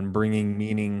 and bringing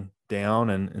meaning down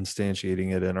and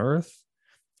instantiating it in earth.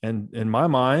 And in my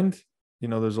mind,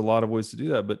 there's a lot of ways to do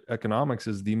that, but economics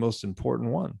is the most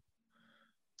important one.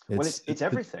 It's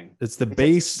everything. It's the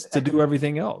base to do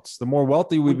everything else. The more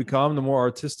wealthy we become, the more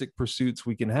artistic pursuits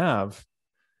we can have,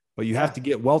 but you have to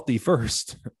get wealthy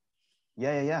first.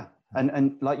 Yeah.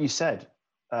 And like you said,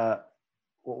 what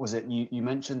was it? You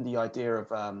mentioned the idea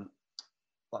of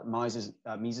like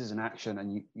Mises in action,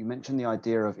 and you mentioned the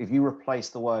idea of, if you replace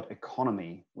the word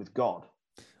economy with God.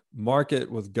 Market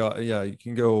with God. Yeah, you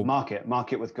can go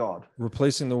market with God.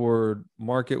 Replacing the word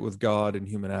market with God in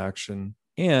human action.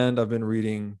 And I've been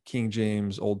reading King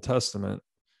James Old Testament,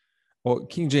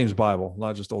 King James Bible,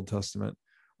 not just Old Testament,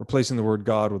 replacing the word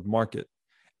God with market.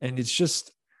 And it's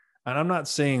just, and I'm not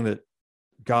saying that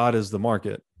God is the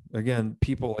market. Again,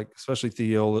 people like, especially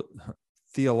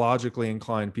theologically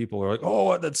inclined people are like,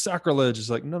 oh, that's sacrilege. It's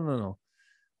like, no.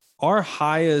 Our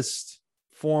highest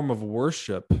form of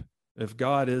worship, if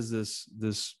God is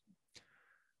this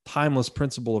timeless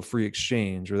principle of free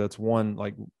exchange, or that's one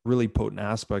like really potent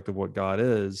aspect of what God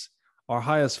is, our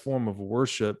highest form of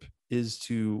worship is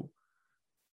to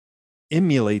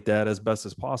emulate that as best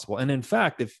as possible. And in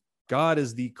fact, if God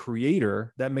is the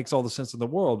creator, that makes all the sense in the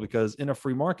world, because in a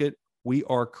free market, we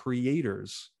are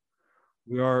creators.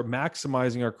 We are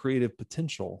maximizing our creative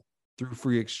potential through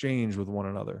free exchange with one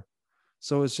another.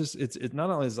 So it's just, it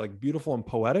not only is like beautiful and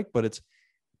poetic, but it's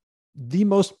the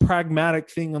most pragmatic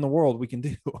thing in the world we can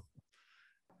do.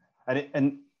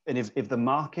 And if the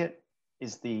market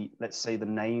is let's say the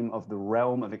name of the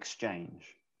realm of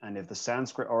exchange, and if the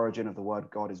Sanskrit origin of the word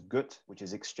God is gut, which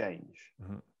is exchange,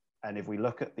 Mm-hmm. and if we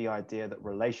look at the idea that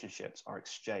relationships are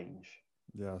exchange,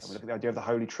 and we Yes. look at the idea of the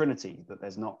Holy Trinity, that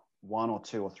there's not one or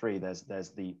two or three, there's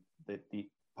the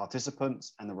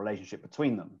participants and the relationship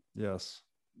between them, Yes.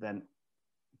 then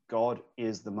God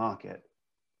is the market.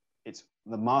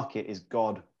 The market is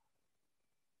God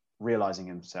realizing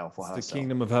himself or It's the herself.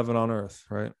 kingdom of heaven on earth,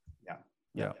 right? Yeah.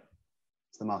 Yeah.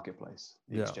 It's the marketplace,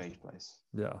 the Yeah. exchange place.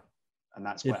 Yeah. And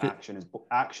that's If where it,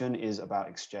 action is about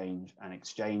exchange, and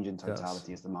exchange in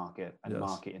totality yes. is the market, and Yes.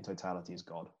 market in totality is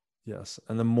God. Yes.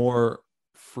 And the more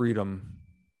freedom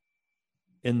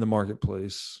in the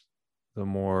marketplace, the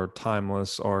more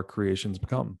timeless our creations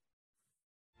become.